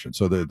timely fashion.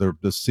 So the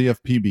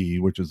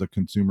CFPB, which is the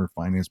Consumer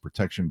Finance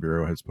Protection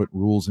Bureau, has put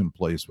rules in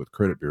place with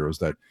credit bureaus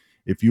that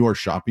if you are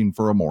shopping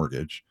for a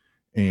mortgage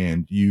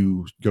and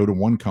you go to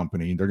one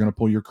company, they're going to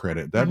pull your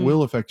credit. That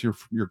will affect your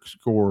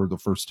score the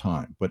first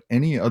time. But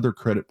any other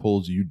credit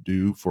pulls you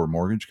do for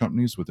mortgage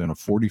companies within a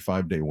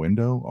 45-day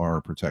window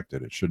are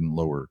protected. It shouldn't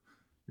lower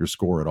your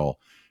score at all.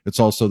 It's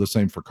also the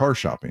same for car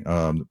shopping,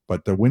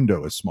 but the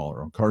window is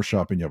smaller. On car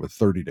shopping, you have a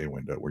 30-day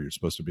window where you're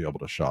supposed to be able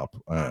to shop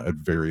at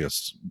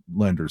various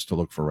lenders to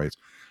look for rates.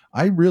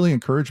 I really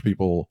encourage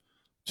people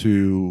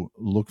to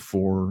look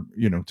for,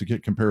 to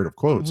get comparative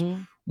quotes.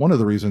 One of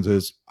the reasons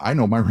is I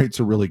know my rates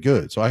are really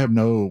good, so I have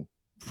no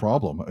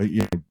problem.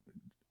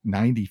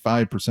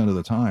 95% of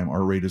the time,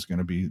 our rate is going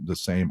to be the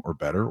same or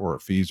better, or our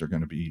fees are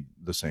going to be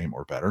the same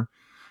or better.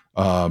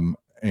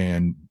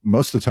 And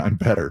most of the time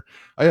better.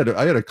 I had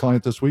a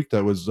client this week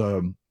that was,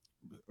 it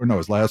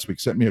was last week,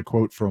 sent me a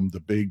quote from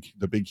the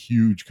big,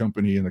 huge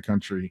company in the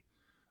country,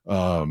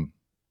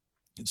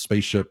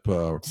 Spaceship.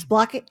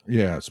 Sprocket?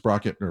 Yeah,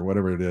 Sprocket or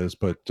whatever it is.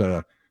 But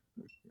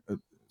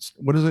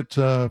what is it,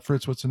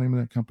 Fritz? What's the name of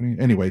that company?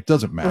 Anyway, it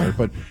doesn't matter.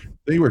 But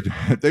they were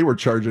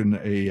charging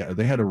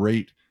they had a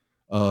rate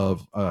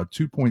of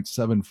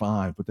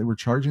 2.75, but they were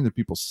charging the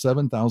people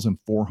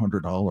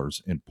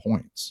 $7,400 in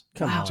points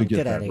to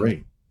get that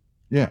rate.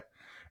 Yeah.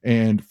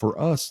 And for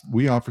us,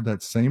 we offered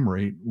that same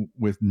rate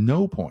with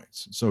no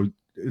points. So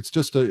it's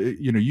just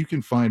you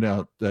can find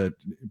out that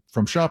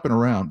from shopping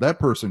around, that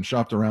person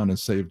shopped around and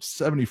saved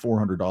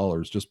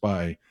 $7,400 just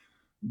by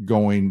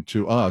going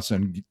to us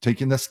and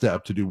taking the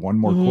step to do one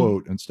more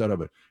quote instead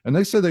of it. And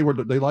they said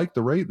they liked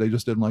the rate. They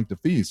just didn't like the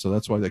fees. So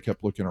that's why they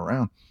kept looking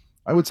around.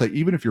 I would say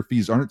even if your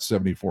fees aren't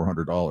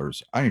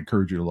 $7,400, I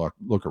encourage you to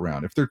look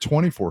around. If they're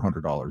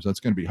 $2,400, that's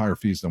going to be higher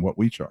fees than what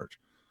we charge.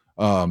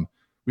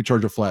 We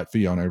charge a flat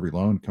fee on every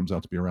loan. It comes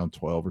out to be around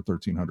 $1,200 or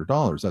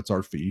 $1,300. That's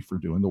our fee for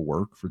doing the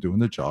work, for doing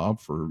the job,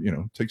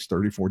 it takes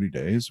 30, 40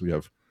 days. We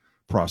have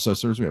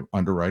processors, we have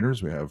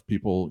underwriters, we have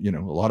people, a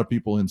lot of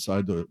people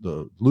inside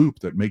the loop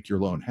that make your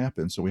loan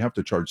happen. So we have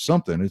to charge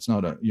something. It's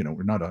not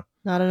we're not a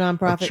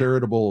nonprofit, a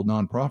charitable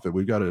nonprofit.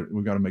 We've got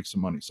to make some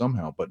money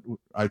somehow. But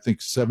I think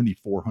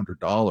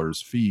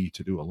 $7,400 fee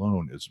to do a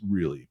loan is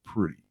really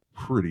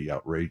pretty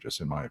outrageous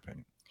in my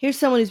opinion. Here's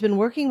someone who's been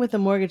working with a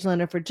mortgage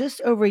lender for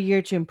just over a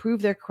year to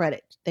improve their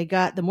credit.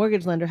 The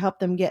mortgage lender helped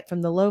them get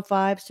from the low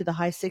 5s to the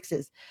high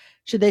 6s.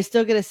 Should they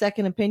still get a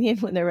second opinion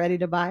when they're ready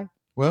to buy?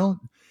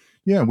 Well,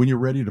 yeah, when you're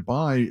ready to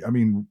buy,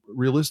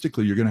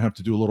 realistically, you're going to have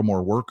to do a little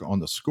more work on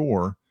the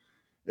score.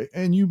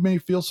 And you may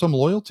feel some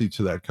loyalty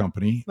to that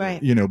company,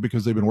 right?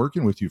 Because they've been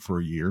working with you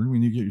for a year.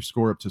 When you get your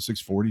score up to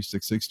 640,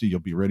 660, you'll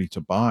be ready to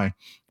buy.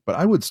 But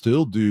I would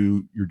still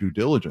do your due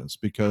diligence,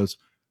 because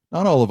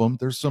not all of them.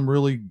 There's some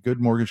really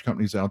good mortgage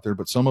companies out there,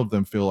 but some of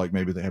them feel like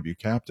maybe they have you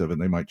captive and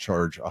they might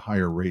charge a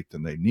higher rate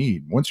than they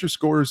need. Once your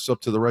score is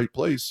up to the right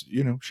place,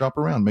 shop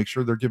around, make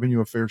sure they're giving you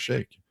a fair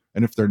shake.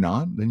 And if they're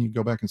not, then you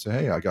go back and say,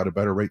 hey, I got a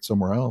better rate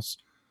somewhere else.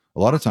 A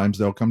lot of times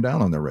they'll come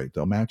down on their rate.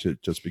 They'll match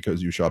it just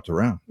because you shopped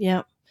around.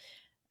 Yeah.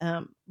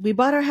 We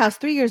bought our house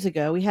 3 years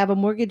ago. We have a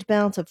mortgage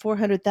balance of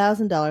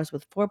 $400,000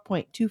 with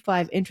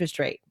 4.25 interest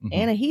rate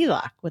and a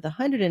HELOC with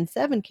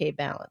 $107K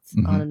balance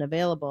on an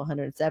available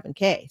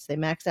 $107K. So they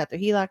maxed out their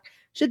HELOC.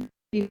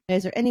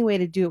 Is there any way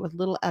to do it with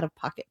little out of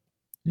pocket?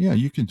 Yeah,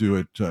 you can do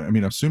it.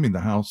 Assuming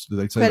the house, did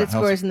they say credit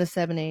scores in the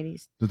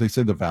 780s? Did they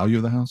say the value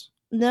of the house?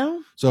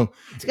 No. So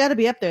it's got to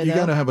be up there. You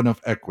got to have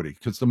enough equity,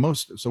 because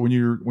so when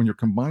you're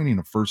combining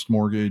a first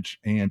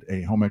mortgage and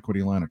a home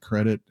equity line of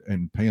credit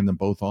and paying them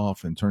both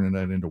off and turning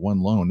that into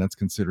one loan, that's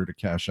considered a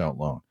cash out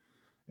loan.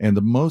 And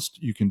the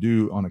most you can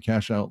do on a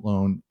cash out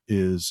loan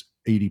is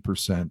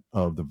 80%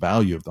 of the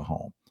value of the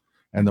home.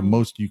 And the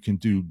most you can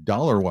do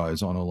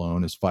dollar-wise on a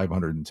loan is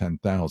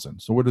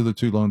 $510,000. So what are the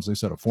two loans they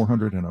said? A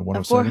 400 and a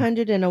 107? A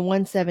 400 and a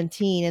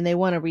 117, and they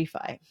want a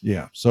refi.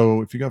 Yeah.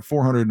 So if you got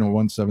 400 and a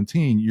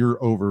 117, you're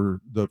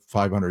over the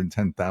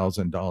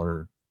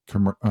 $510,000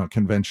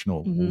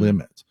 conventional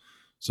limit.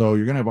 So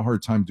you're going to have a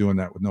hard time doing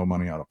that with no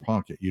money out of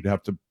pocket. You'd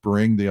have to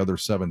bring the other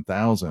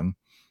 $7,000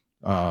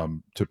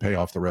 to pay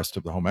off the rest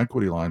of the home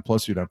equity line.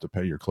 Plus you'd have to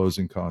pay your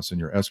closing costs and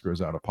your escrows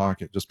out of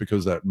pocket, just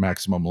because that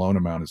maximum loan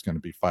amount is going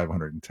to be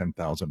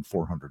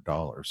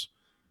 $510,400.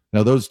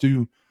 Now those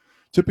do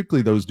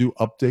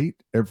update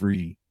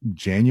every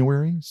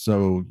January.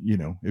 So,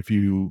 if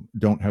you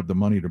don't have the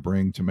money to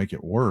bring to make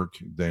it work,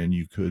 then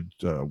you could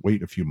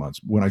wait a few months.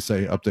 When I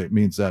say update,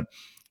 means that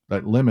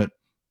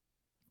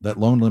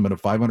loan limit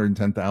of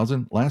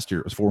 $510,000 last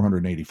year was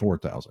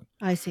 $484,000.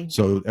 I see.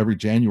 So every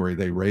January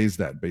they raise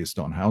that based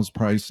on house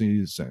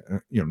prices,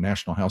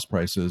 national house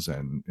prices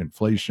and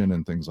inflation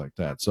and things like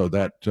that. So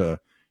that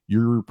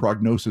your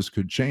prognosis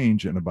could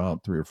change in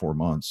about 3 or 4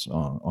 months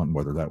on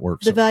whether that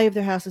works. The value of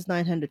their house is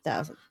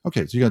 $900,000.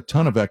 Okay, so you got a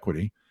ton of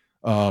equity,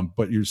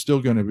 but you're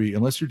still going to be,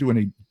 unless you're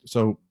doing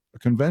a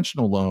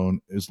conventional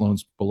loan is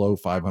loans below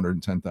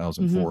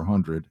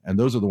 $510,400, and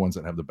those are the ones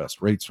that have the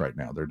best rates right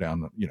now. They're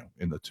down,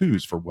 in the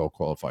 2s for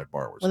well-qualified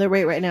borrowers. Well, their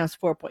rate right now is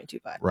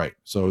 4.25. Right,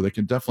 so they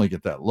can definitely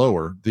get that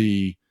lower.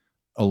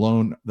 A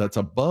loan that's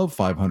above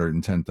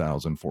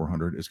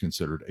 $510,400 is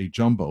considered a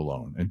jumbo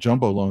loan, and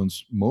jumbo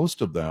loans,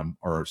 most of them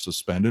are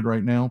suspended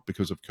right now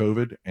because of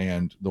COVID,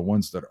 and the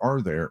ones that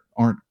are there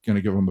aren't going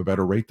to give them a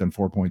better rate than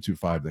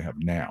 4.25 they have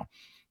now.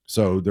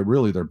 So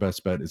their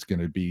best bet is going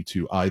to be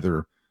to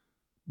either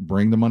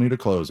bring the money to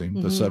closing,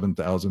 the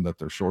 $7,000 that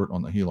they're short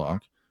on the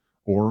HELOC,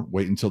 or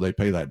wait until they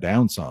pay that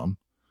down some.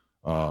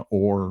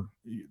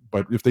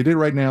 But if they did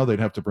right now, they'd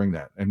have to bring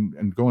that,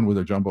 and going with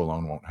a jumbo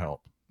loan won't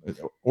help.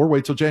 Or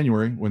wait till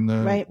January when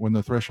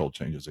the threshold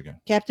changes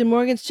again. Captain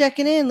Morgan's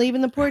checking in,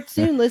 leaving the port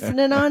soon,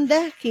 listening on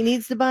deck. He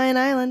needs to buy an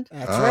island.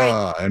 That's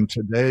right. And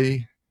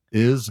today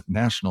is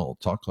National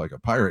Talk Like a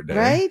Pirate Day.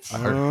 Right?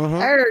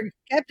 Arg,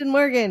 Captain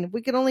Morgan,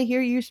 we can only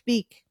hear you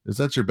speak. Is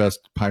that your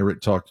best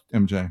pirate talk,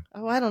 MJ?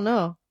 Oh, I don't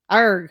know.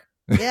 Arg.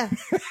 Yeah.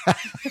 I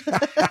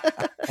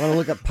want to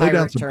look up pirate Play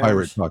down some terms.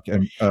 pirate talk,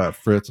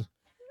 Fritz.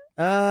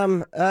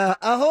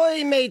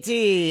 Ahoy,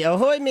 matey.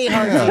 Ahoy, me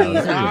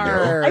hearties.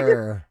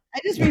 Arr. I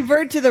just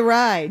revert to the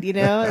ride,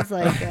 It's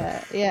like,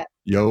 yeah.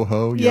 Yo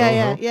ho,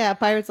 Yeah.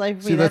 Pirate's life.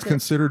 For See, me, that's it.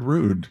 considered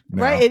rude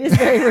now. Right? It is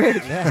very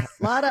rude.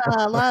 A lot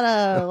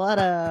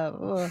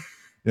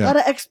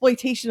of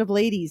exploitation of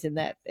ladies in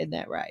that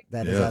ride.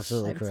 That is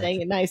absolutely I'm correct.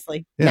 saying it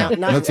nicely. Yeah,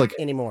 Not that's like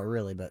anymore,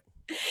 really, but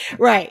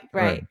Right.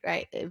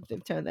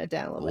 They've toned that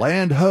down a little bit.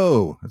 land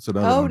ho. That's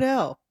another Oh one.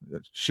 no.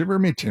 Shiver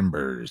me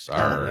timbers.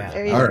 Arr.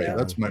 There you All right, go.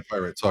 that's my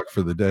pirate talk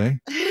for the day.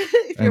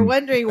 If you're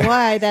wondering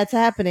why that's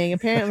happening,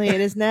 apparently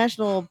it is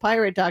National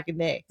Pirate Talking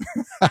Day.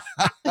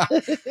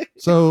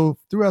 So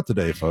throughout the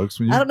day, folks,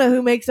 I don't know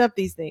who makes up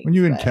these things. when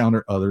you but-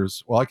 encounter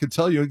others, well, I can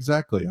tell you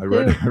exactly. I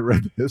read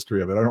the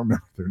history of it. I don't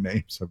remember their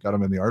names. I've got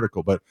them in the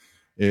article, but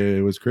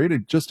it was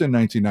created just in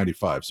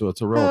 1995, so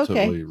it's a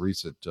relatively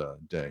recent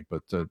day.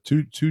 But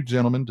two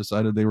gentlemen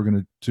decided they were going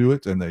to do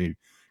it, and they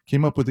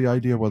came up with the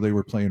idea while they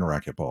were playing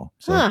racquetball.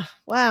 So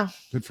wow.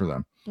 good for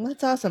them. Well,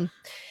 that's awesome.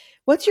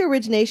 What's your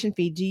origination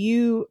fee? Do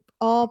you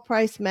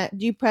price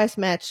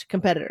match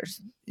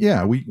competitors?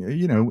 Yeah,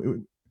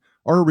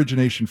 our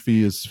origination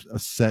fee is a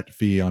set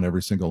fee on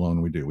every single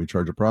loan we do. We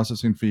charge a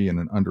processing fee and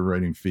an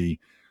underwriting fee.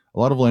 A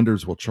lot of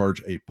lenders will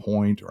charge a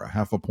point or a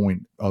half a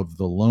point of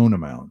the loan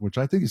amount, which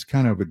I think is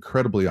kind of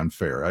incredibly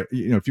unfair.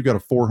 If you've got a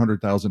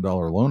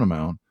 $400,000 loan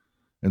amount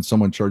and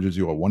someone charges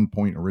you a 1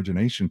 point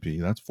origination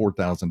fee, that's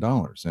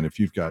 $4,000. And if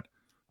you've got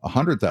a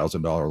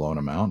 $100,000 loan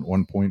amount,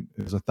 1 point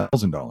is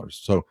 $1,000.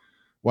 So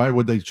why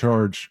would they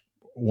charge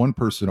one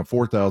person a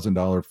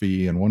 $4,000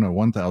 fee and one a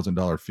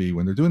 $1,000 fee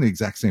when they're doing the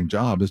exact same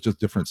job? It's just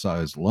different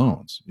size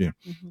loans.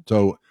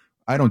 So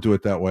I don't do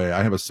it that way.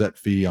 I have a set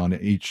fee on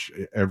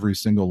every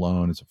single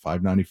loan. It's a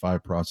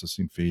 $595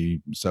 processing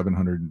fee,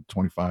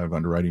 $725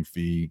 underwriting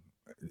fee.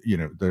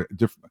 They're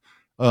different.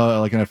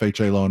 Like an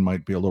FHA loan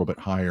might be a little bit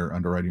higher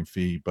underwriting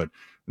fee,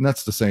 and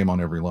that's the same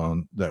on every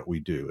loan that we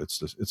do.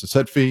 It's a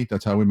set fee.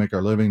 That's how we make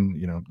our living.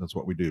 That's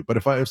what we do. But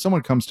if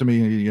someone comes to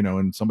me,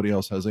 and somebody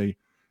else has a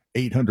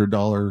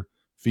 $800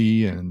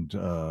 fee and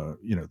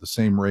the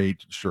same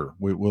rate, sure,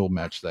 we'll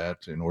match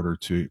that in order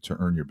to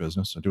earn your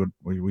business.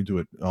 We do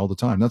it all the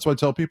time. That's why I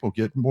tell people,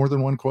 get more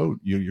than one quote.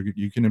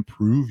 You can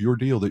improve your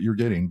deal that you're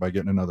getting by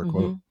getting another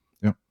quote.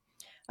 Yeah.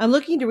 I'm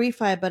looking to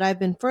refi, but I've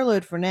been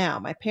furloughed for now.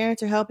 My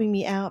parents are helping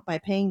me out by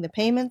paying the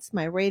payments.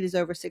 My rate is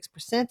over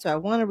 6%, so I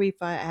want to refi.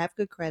 I have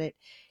good credit.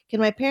 Can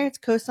my parents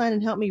co-sign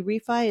and help me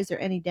refi? Is there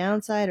any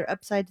downside or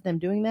upside to them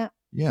doing that?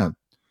 Yeah,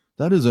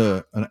 that is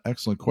an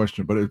excellent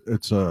question, but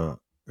it's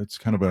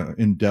kind of an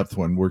in-depth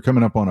one. We're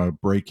coming up on a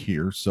break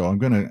here, so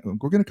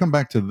we're gonna come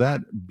back to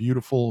that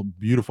beautiful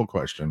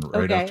question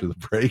right after the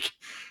break.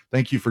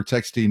 Thank you for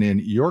texting in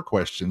your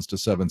questions to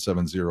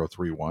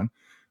 77031.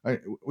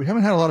 We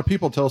haven't had a lot of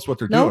people tell us what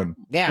they're doing.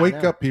 Yeah,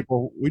 Wake up,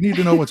 people. We need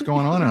to know what's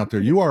going on out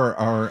there. You are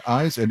our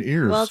eyes and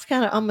ears. Well, it's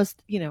kind of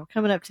almost,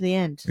 coming up to the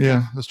end.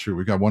 Yeah, that's true.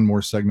 We've got one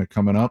more segment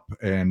coming up,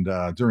 and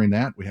during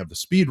that, we have the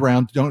speed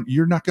round.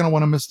 You're not going to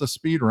want to miss the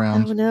speed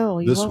round Oh,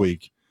 no, this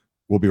week.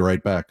 We'll be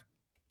right back.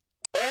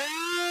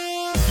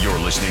 You're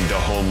listening to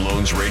Home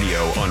Loans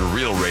Radio on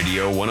Real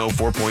Radio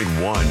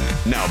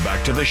 104.1. Now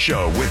back to the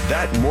show with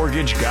that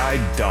mortgage guy,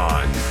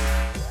 Don.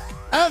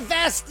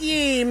 Avast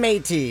ye,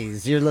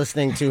 mateys! You're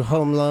listening to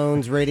Home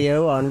Loans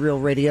Radio on Real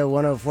Radio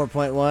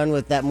 104.1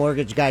 with that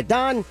mortgage guy,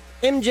 Don,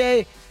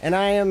 MJ, and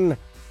I am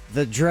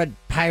the Dread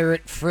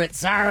Pirate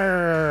Fritz.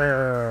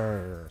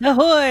 Arr!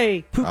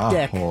 Ahoy! Poop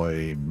deck.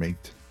 Ahoy,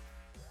 mate.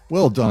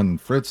 Well done,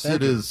 Fritz.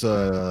 It is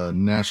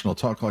National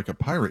Talk Like a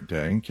Pirate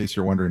Day, in case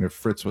you're wondering if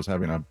Fritz was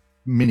having a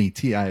mini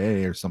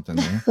TIA or something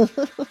there.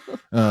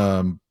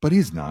 But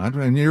he's not,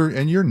 and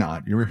you're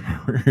not. You're at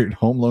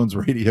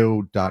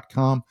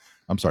homeloansradio.com.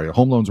 I'm sorry, a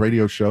Home Loans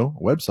Radio show.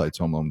 Website's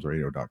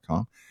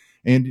homeloansradio.com.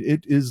 And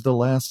it is the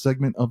last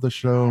segment of the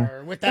show.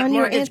 With that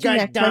mortgage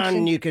guy,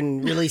 Don, you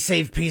can really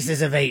save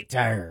pieces of 8.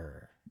 All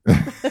right,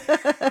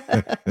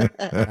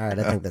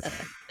 I think that's it.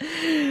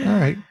 All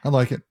right, I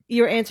like it.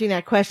 You were answering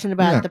that question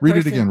about the read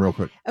person. it again real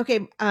quick.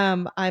 Okay,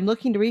 I'm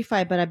looking to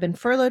refi, but I've been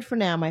furloughed for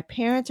now. My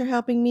parents are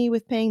helping me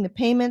with paying the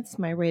payments.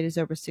 My rate is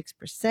over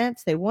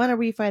 6%. They want to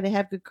refi. They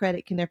have good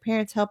credit. Can their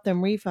parents help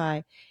them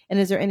refi? And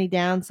is there any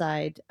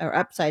downside or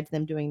upside to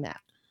them doing that?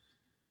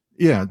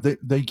 Yeah,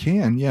 they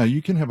can. Yeah,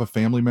 you can have a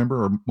family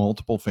member or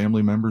multiple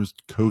family members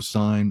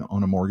co-sign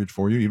on a mortgage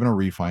for you, even a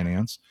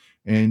refinance,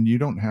 and you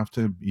don't have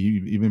to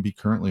even be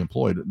currently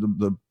employed.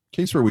 The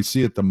case where we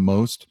see it the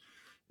most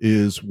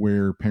is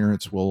where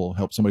parents will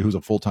help somebody who's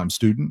a full-time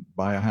student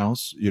buy a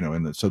house,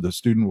 and so the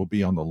student will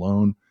be on the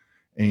loan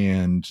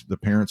and the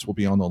parents will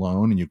be on the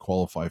loan and you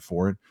qualify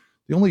for it.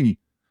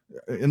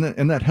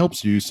 And that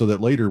helps you so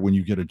that later when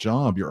you get a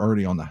job, you're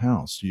already on the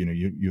house.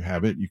 You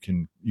have it. You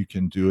can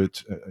do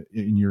it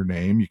in your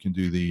name. You can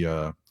do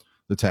the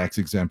tax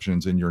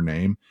exemptions in your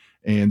name.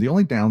 And the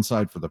only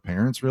downside for the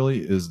parents really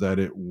is that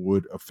it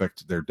would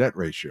affect their debt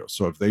ratio.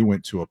 So if they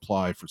went to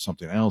apply for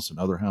something else,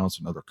 another house,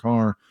 another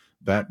car,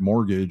 that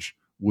mortgage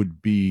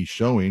would be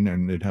showing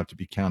and it'd have to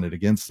be counted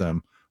against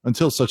them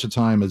until such a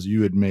time as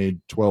you had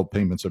made 12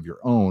 payments of your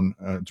own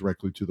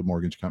directly to the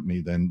mortgage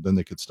company. Then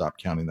they could stop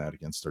counting that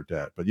against their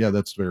debt. But yeah,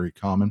 that's very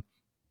common.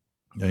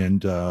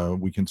 And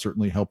we can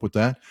certainly help with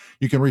that.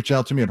 You can reach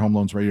out to me at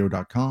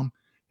homeloansradio.com,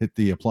 hit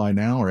the apply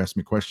now or ask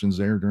me questions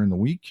there during the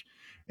week.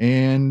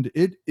 And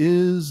it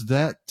is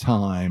that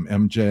time,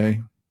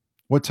 MJ.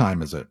 What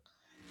time is it?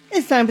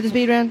 It's time for the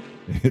speed round.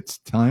 It's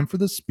time for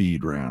the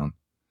speed round.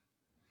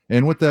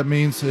 And what that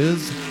means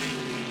is...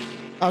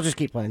 I'll just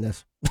keep playing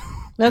this.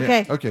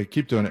 Okay. Yeah, okay,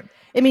 keep doing it.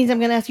 It means I'm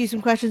going to ask you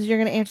some questions. You're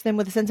going to answer them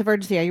with a sense of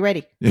urgency. Are you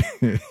ready? Yes.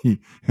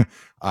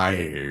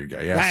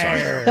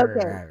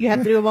 Okay. You have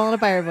to do them all in a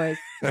fire voice.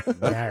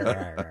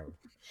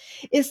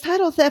 Is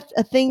title theft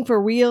a thing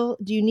for real?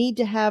 Do you need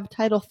to have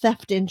title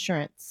theft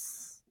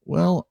insurance?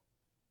 Well,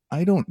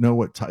 I don't know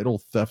what title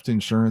theft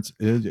insurance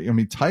is. I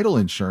mean, title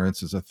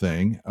insurance is a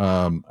thing.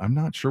 I'm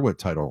not sure what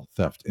title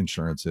theft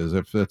insurance is.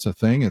 If it's a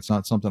thing, it's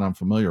not something I'm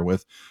familiar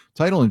with.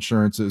 Title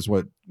insurance is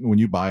when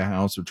you buy a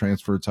house or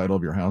transfer a title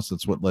of your house,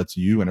 that's what lets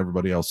you and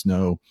everybody else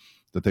know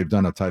that they've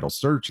done a title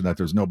search and that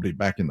there's nobody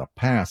back in the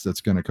past that's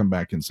going to come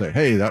back and say,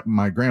 hey, that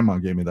my grandma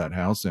gave me that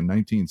house in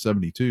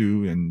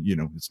 1972 and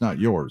it's not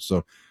yours.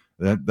 So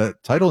that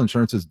title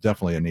insurance is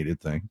definitely a needed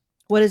thing.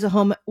 What is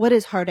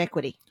hard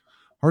equity?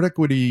 Hard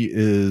equity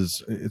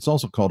it's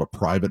also called a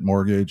private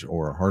mortgage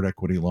or a hard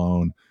equity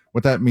loan.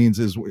 What that means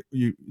is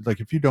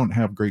if you don't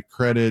have great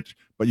credit,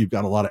 but you've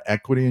got a lot of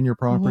equity in your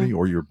property,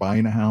 or you're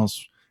buying a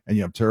house and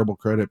you have terrible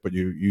credit, but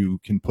you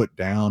can put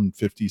down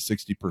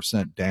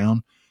 50-60%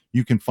 down,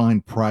 you can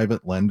find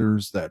private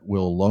lenders that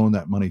will loan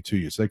that money to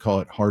you. So they call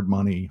it hard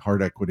money,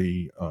 hard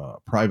equity,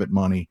 private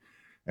money.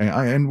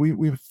 And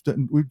we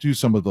do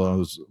some of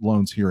those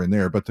loans here and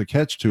there, but the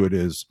catch to it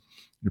is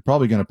you're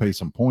probably going to pay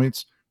some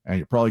points. And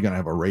you're probably going to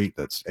have a rate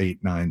that's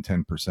 8, 9,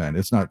 10%.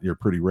 It's not your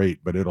pretty rate,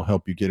 but it'll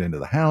help you get into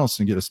the house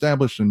and get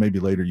established. And maybe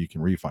later you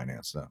can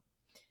refinance that.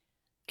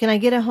 Can I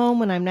get a home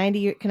when I'm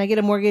 90? Can I get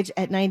a mortgage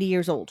at 90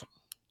 years old?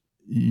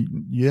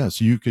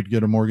 Yes, you could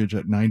get a mortgage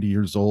at 90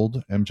 years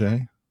old,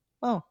 MJ.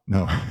 Oh,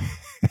 no.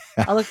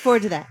 I look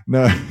forward to that.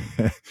 No,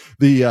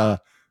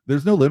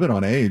 there's no limit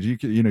on age. You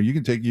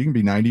can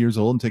be 90 years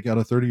old and take out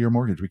a 30-year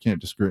mortgage. We can't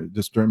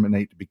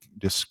discriminate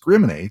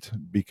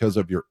because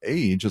of your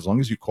age. As long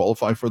as you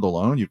qualify for the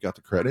loan, you've got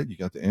the credit, you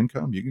got the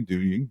income, you can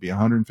be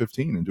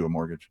 115 and do a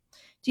mortgage.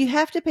 Do you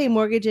have to pay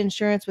mortgage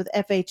insurance with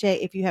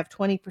FHA if you have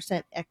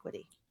 20%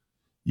 equity?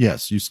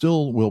 Yes, you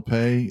still will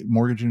pay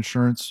mortgage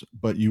insurance,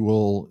 but it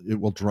will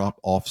drop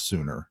off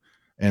sooner.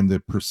 And the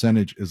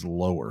percentage is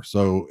lower.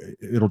 So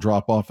it'll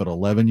drop off at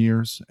 11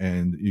 years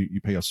and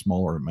you pay a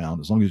smaller amount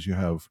as long as you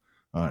have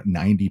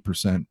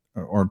 90%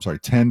 or I'm sorry,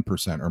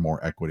 10% or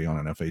more equity on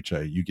an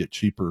FHA. You get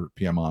cheaper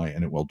PMI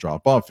and it will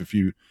drop off. If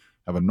you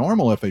have a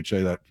normal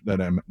FHA,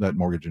 that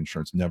mortgage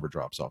insurance never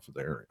drops off of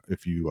there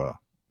if you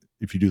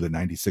do the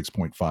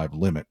 96.5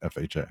 limit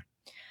FHA.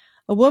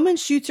 A woman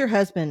shoots her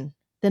husband,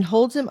 then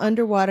holds him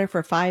underwater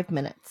for 5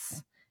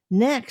 minutes.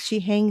 Next, she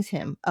hangs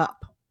him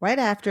up. Right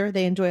after,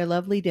 they enjoy a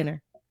lovely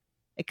dinner.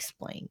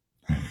 Explain.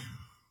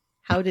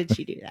 How did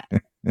she do that?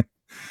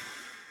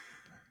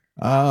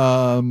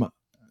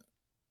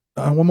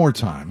 One more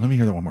time. Let me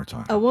hear that one more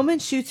time. A woman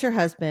shoots her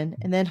husband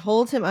and then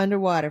holds him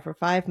underwater for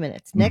 5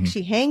 minutes. Next,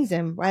 she hangs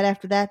him. Right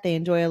after that, they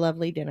enjoy a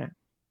lovely dinner.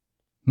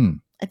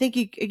 I think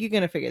you're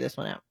going to figure this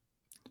one out.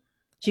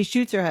 She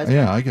shoots her husband.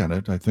 Yeah, I got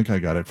it. I think I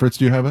got it. Fritz,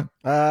 do you have it?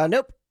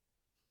 Nope.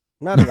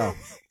 Not at all.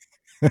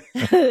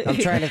 I'm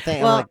trying to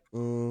think.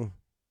 Well,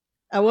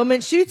 a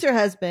woman shoots her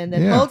husband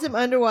and holds him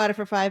underwater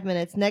for 5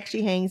 minutes. Next,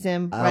 she hangs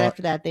him. Right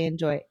after that, they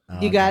enjoy it.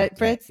 You got it,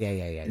 Fritz?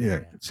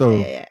 Yeah. So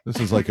this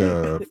is like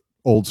a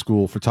old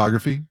school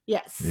photography?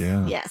 Yes.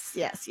 Yeah. Yes.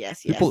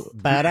 People,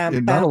 not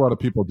a lot of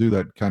people do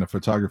that kind of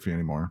photography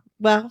anymore.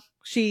 Well,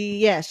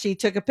 she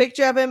took a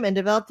picture of him and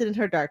developed it in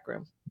her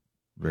darkroom.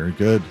 Very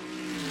good.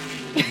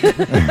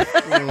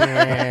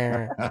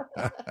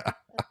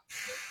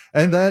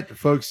 And that,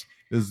 folks,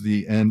 is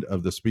the end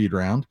of the speed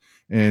round.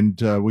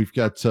 And we've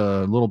got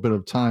a little bit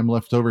of time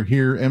left over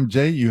here.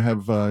 MJ, you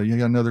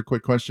got another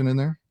quick question in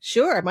there?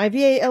 Sure. My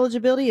VA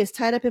eligibility is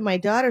tied up in my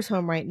daughter's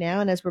home right now.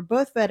 And as we're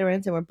both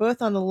veterans and we're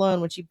both on the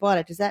loan when she bought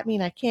it, does that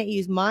mean I can't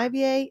use my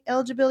VA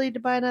eligibility to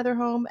buy another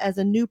home as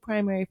a new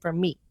primary for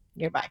me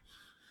nearby?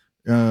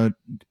 The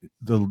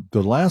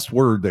last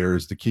word there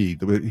is the key.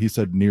 He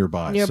said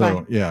nearby.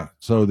 So yeah.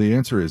 So the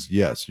answer is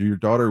yes. Your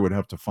daughter would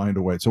have to find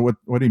a way. So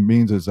what he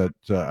means is that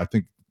I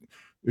think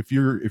if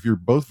you're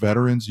both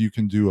veterans, you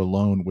can do a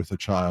loan with a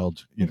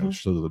child. You know,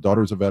 so the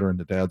daughter's a veteran,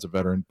 the dad's a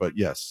veteran. But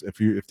yes, if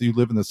you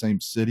live in the same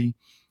city,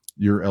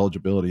 your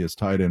eligibility is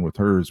tied in with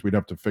hers. We'd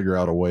have to figure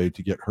out a way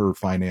to get her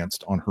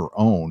financed on her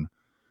own,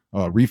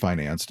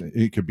 refinanced.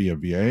 It could be a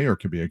VA or it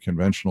could be a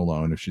conventional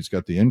loan. If she's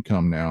got the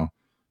income now,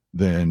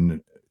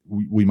 then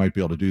we might be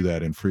able to do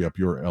that and free up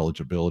your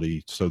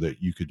eligibility so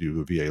that you could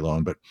do a VA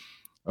loan. But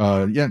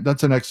yeah,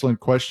 that's an excellent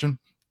question.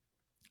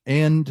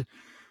 And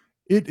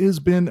it has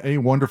been a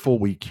wonderful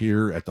week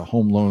here at the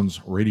Home Loans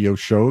Radio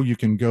Show. You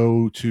can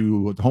go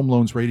to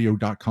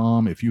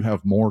homeloansradio.com if you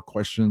have more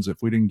questions.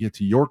 If we didn't get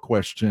to your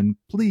question,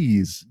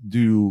 please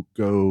do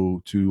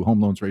go to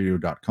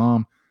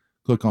homeloansradio.com.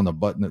 Click on the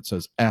button that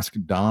says Ask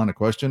Don a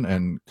Question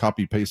and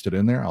copy paste it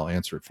in there. I'll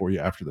answer it for you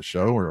after the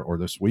show or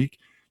this week.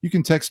 You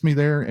can text me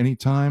there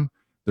anytime.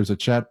 There's a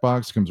chat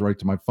box, comes right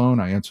to my phone.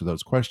 I answer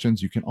those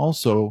questions. You can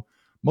also,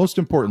 most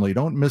importantly,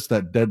 don't miss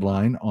that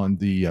deadline on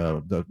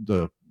the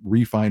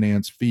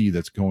refinance fee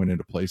that's going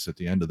into place at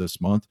the end of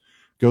this month.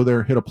 Go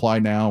there, hit apply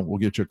now. We'll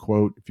get you a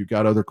quote. If you've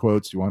got other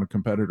quotes, you want a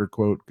competitor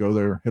quote, go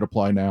there, hit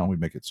apply now. We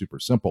make it super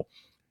simple.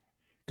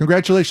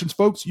 Congratulations,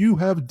 folks. You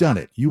have done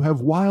it. You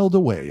have whiled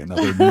away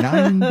another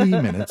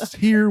 90 minutes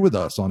here with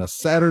us on a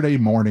Saturday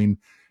morning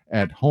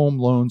at Home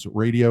Loans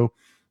Radio.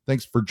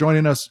 Thanks for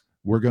joining us.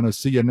 We're going to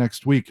see you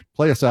next week.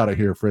 Play us out of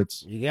here,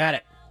 Fritz. You got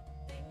it.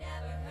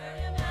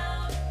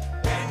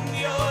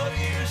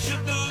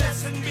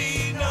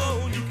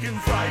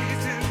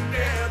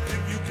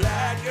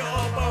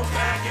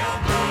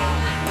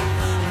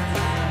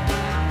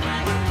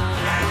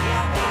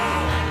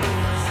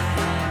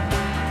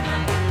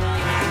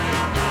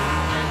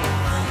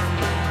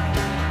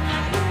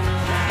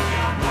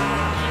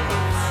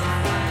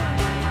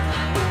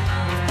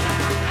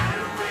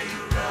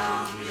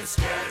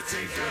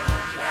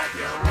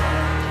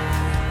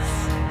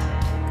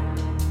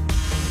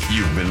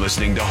 You've been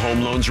listening to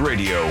Home Loans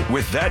Radio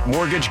with that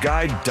mortgage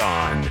guy,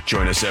 Don.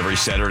 Join us every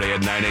Saturday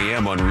at 9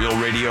 a.m. on Real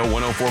Radio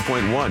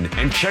 104.1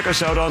 and check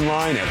us out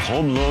online at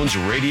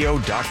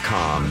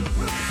homeloansradio.com.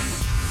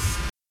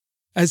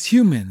 As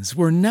humans,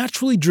 we're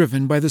naturally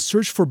driven by the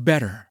search for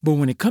better. But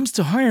when it comes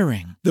to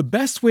hiring, the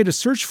best way to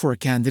search for a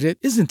candidate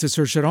isn't to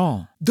search at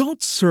all.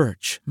 Don't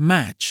search,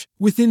 match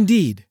with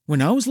Indeed.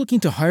 When I was looking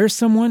to hire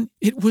someone,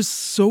 it was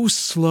so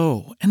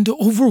slow and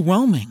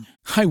overwhelming.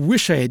 I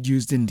wish I had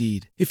used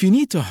Indeed. If you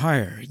need to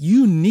hire,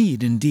 you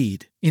need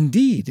Indeed.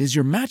 Indeed is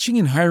your matching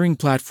and hiring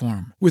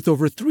platform with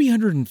over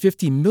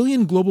 350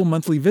 million global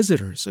monthly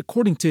visitors,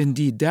 according to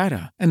Indeed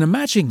data, and a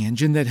matching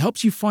engine that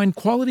helps you find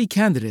quality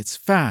candidates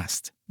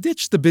fast.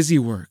 Ditch the busy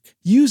work.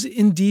 Use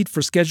Indeed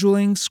for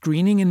scheduling,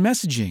 screening, and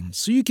messaging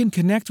so you can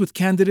connect with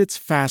candidates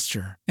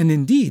faster. And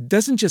Indeed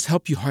doesn't just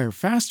help you hire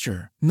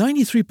faster.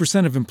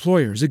 93% of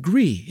employers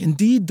agree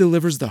Indeed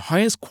delivers the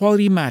highest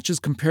quality matches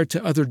compared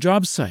to other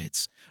job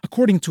sites,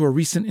 according to a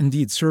recent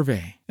Indeed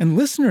survey. And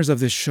listeners of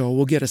this show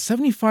will get a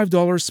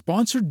 $75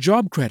 sponsored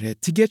job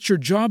credit to get your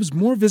jobs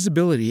more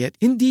visibility at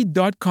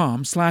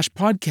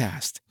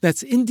Indeed.com/podcast.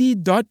 That's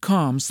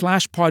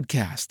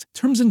Indeed.com/podcast.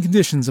 Terms and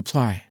conditions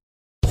apply.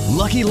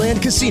 Lucky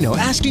Land Casino,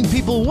 asking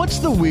people, what's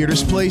the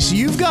weirdest place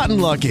you've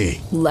gotten lucky?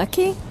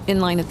 Lucky?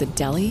 In line at the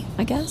deli,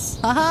 I guess?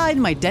 Aha,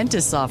 in my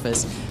dentist's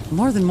office.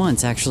 More than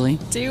once, actually.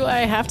 Do I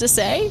have to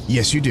say?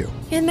 Yes, you do.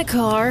 In the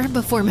car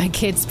before my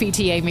kids'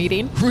 PTA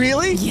meeting.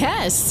 Really?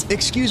 Yes.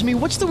 Excuse me,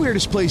 what's the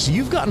weirdest place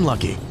you've gotten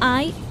lucky?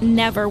 I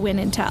never win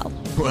and tell.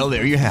 Well,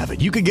 there you have it.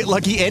 You can get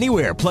lucky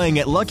anywhere, playing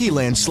at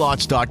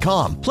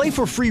LuckyLandSlots.com. Play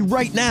for free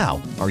right now.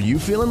 Are you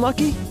feeling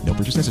lucky? No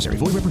purchase necessary.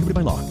 Void where prohibited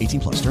by law.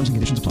 18+. Terms and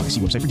conditions apply.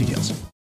 See website for details.